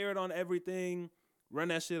shit. Share it on everything. Run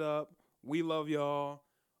that shit up. We love y'all.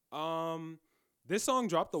 This song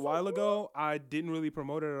dropped a while ago. I didn't really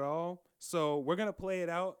promote it at all. So we're going to play it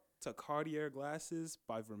out to Cartier Glasses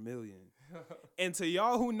by Vermilion. And to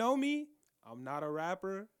y'all who know me, I'm not a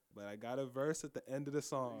rapper, but I got a verse at the end of the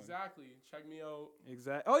song. Exactly. Check me out.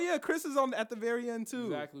 Exactly. Oh, yeah, Chris is on at the very end, too.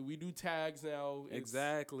 Exactly. We do tags now.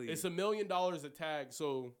 Exactly. It's $1 million a tag,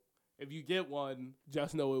 so if you get one,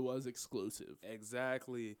 just know it was exclusive.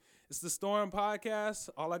 Exactly. It's the Storm Podcast.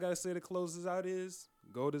 All I got to say to close this out is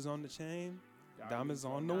gold is on the chain, diamonds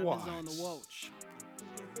on the watch. Diamonds on the watch.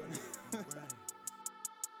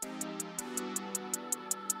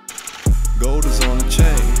 Gold is on the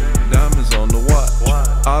chain, diamonds on the watch.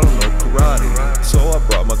 I don't know karate, so I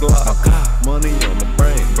brought my Glock. Money on my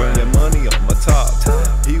brain, yeah, money on my top.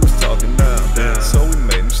 He was talking down, so we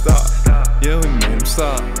made him stop. Yeah, we made him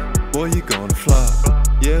stop. Boy, you gonna fly.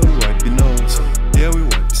 Yeah, we wipe your nose. Yeah, we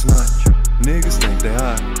wipe your snot. Niggas think they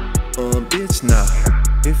hot. Bitch, nah.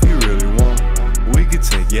 If you really want, we could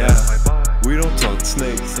take you out. We don't talk to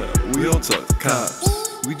snakes, we don't talk to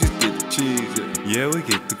cops. We just get the cheese, yeah, we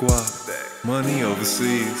get the guap. Money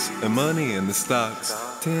overseas, and money in the stocks.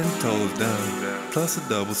 10 toes down, plus a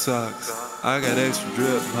double socks. I got extra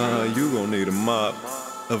drip, you gon' need a mop.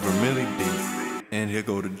 A Vermilion deep, and here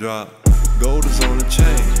go the drop. Gold is on the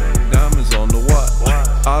chain, diamonds on the watch.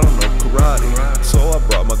 I don't know karate, so I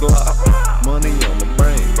brought my Glock. Money on my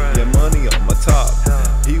brain, yeah, money on my top.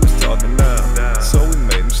 He was talking down, so we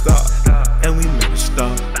made him stop. And we made him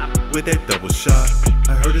stop with that double shot.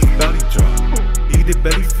 I heard his body drop, he did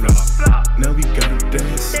belly flop. Now we gotta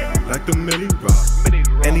dance like the Millie Rock.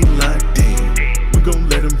 And he locked in, we gon'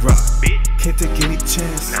 let him rock. Can't take any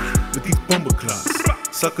chance with these bumble clocks.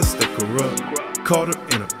 Sucker stuck her up, caught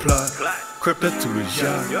her in a plot. Crept up to his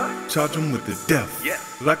yacht, charge him with the death.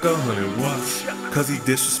 Like 100 watts, cause he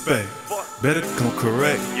disrespect. Better come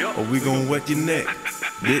correct, or we gon' wet your neck.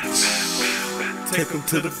 Bitch, take him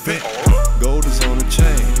to the vet. Gold is on the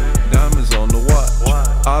chain, diamonds on the watch.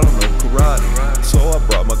 I don't know karate, so I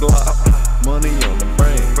brought my Glock. Money on the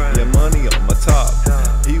brain, yeah, money on my top.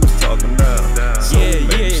 He was talking down, so we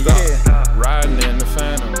made him stop. Riding in the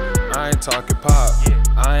Phantom, I ain't talking pop.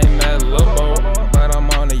 I ain't met Lil Bo, but I'm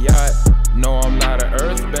on a yacht. No, I'm not an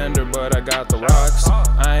earthbender, but I got the rocks.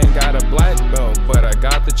 I ain't got a black belt, but I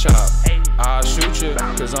got the chop. I'll shoot you,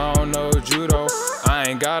 cause I don't know judo. I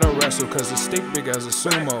ain't gotta wrestle, cause it's stick big as a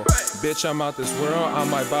sumo. Bitch, I'm out this world, I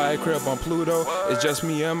might buy a crib on Pluto. It's just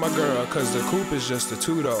me and my girl, cause the coupe is just a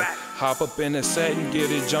two-door. Hop up in the set and get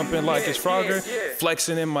it jumping like it's Frogger.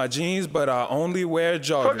 Flexing in my jeans, but I only wear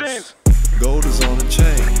joggers. Gold is on the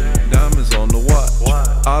chain, diamonds on the watch.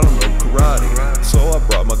 I don't know karate, so I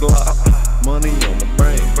brought my Glock. Money on my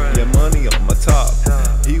brain, yeah, money on my top.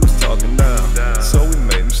 He was talking down, so we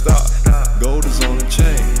made him stop. Gold is on the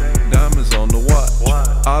chain, diamonds on the watch.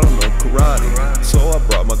 I don't know karate, so I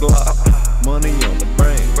brought my Glock. Money on the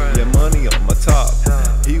brain, yeah, money on my top.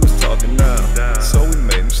 He was talking down, so we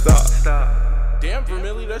made him stop. Damn,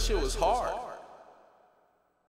 Vermillion, that shit was hard.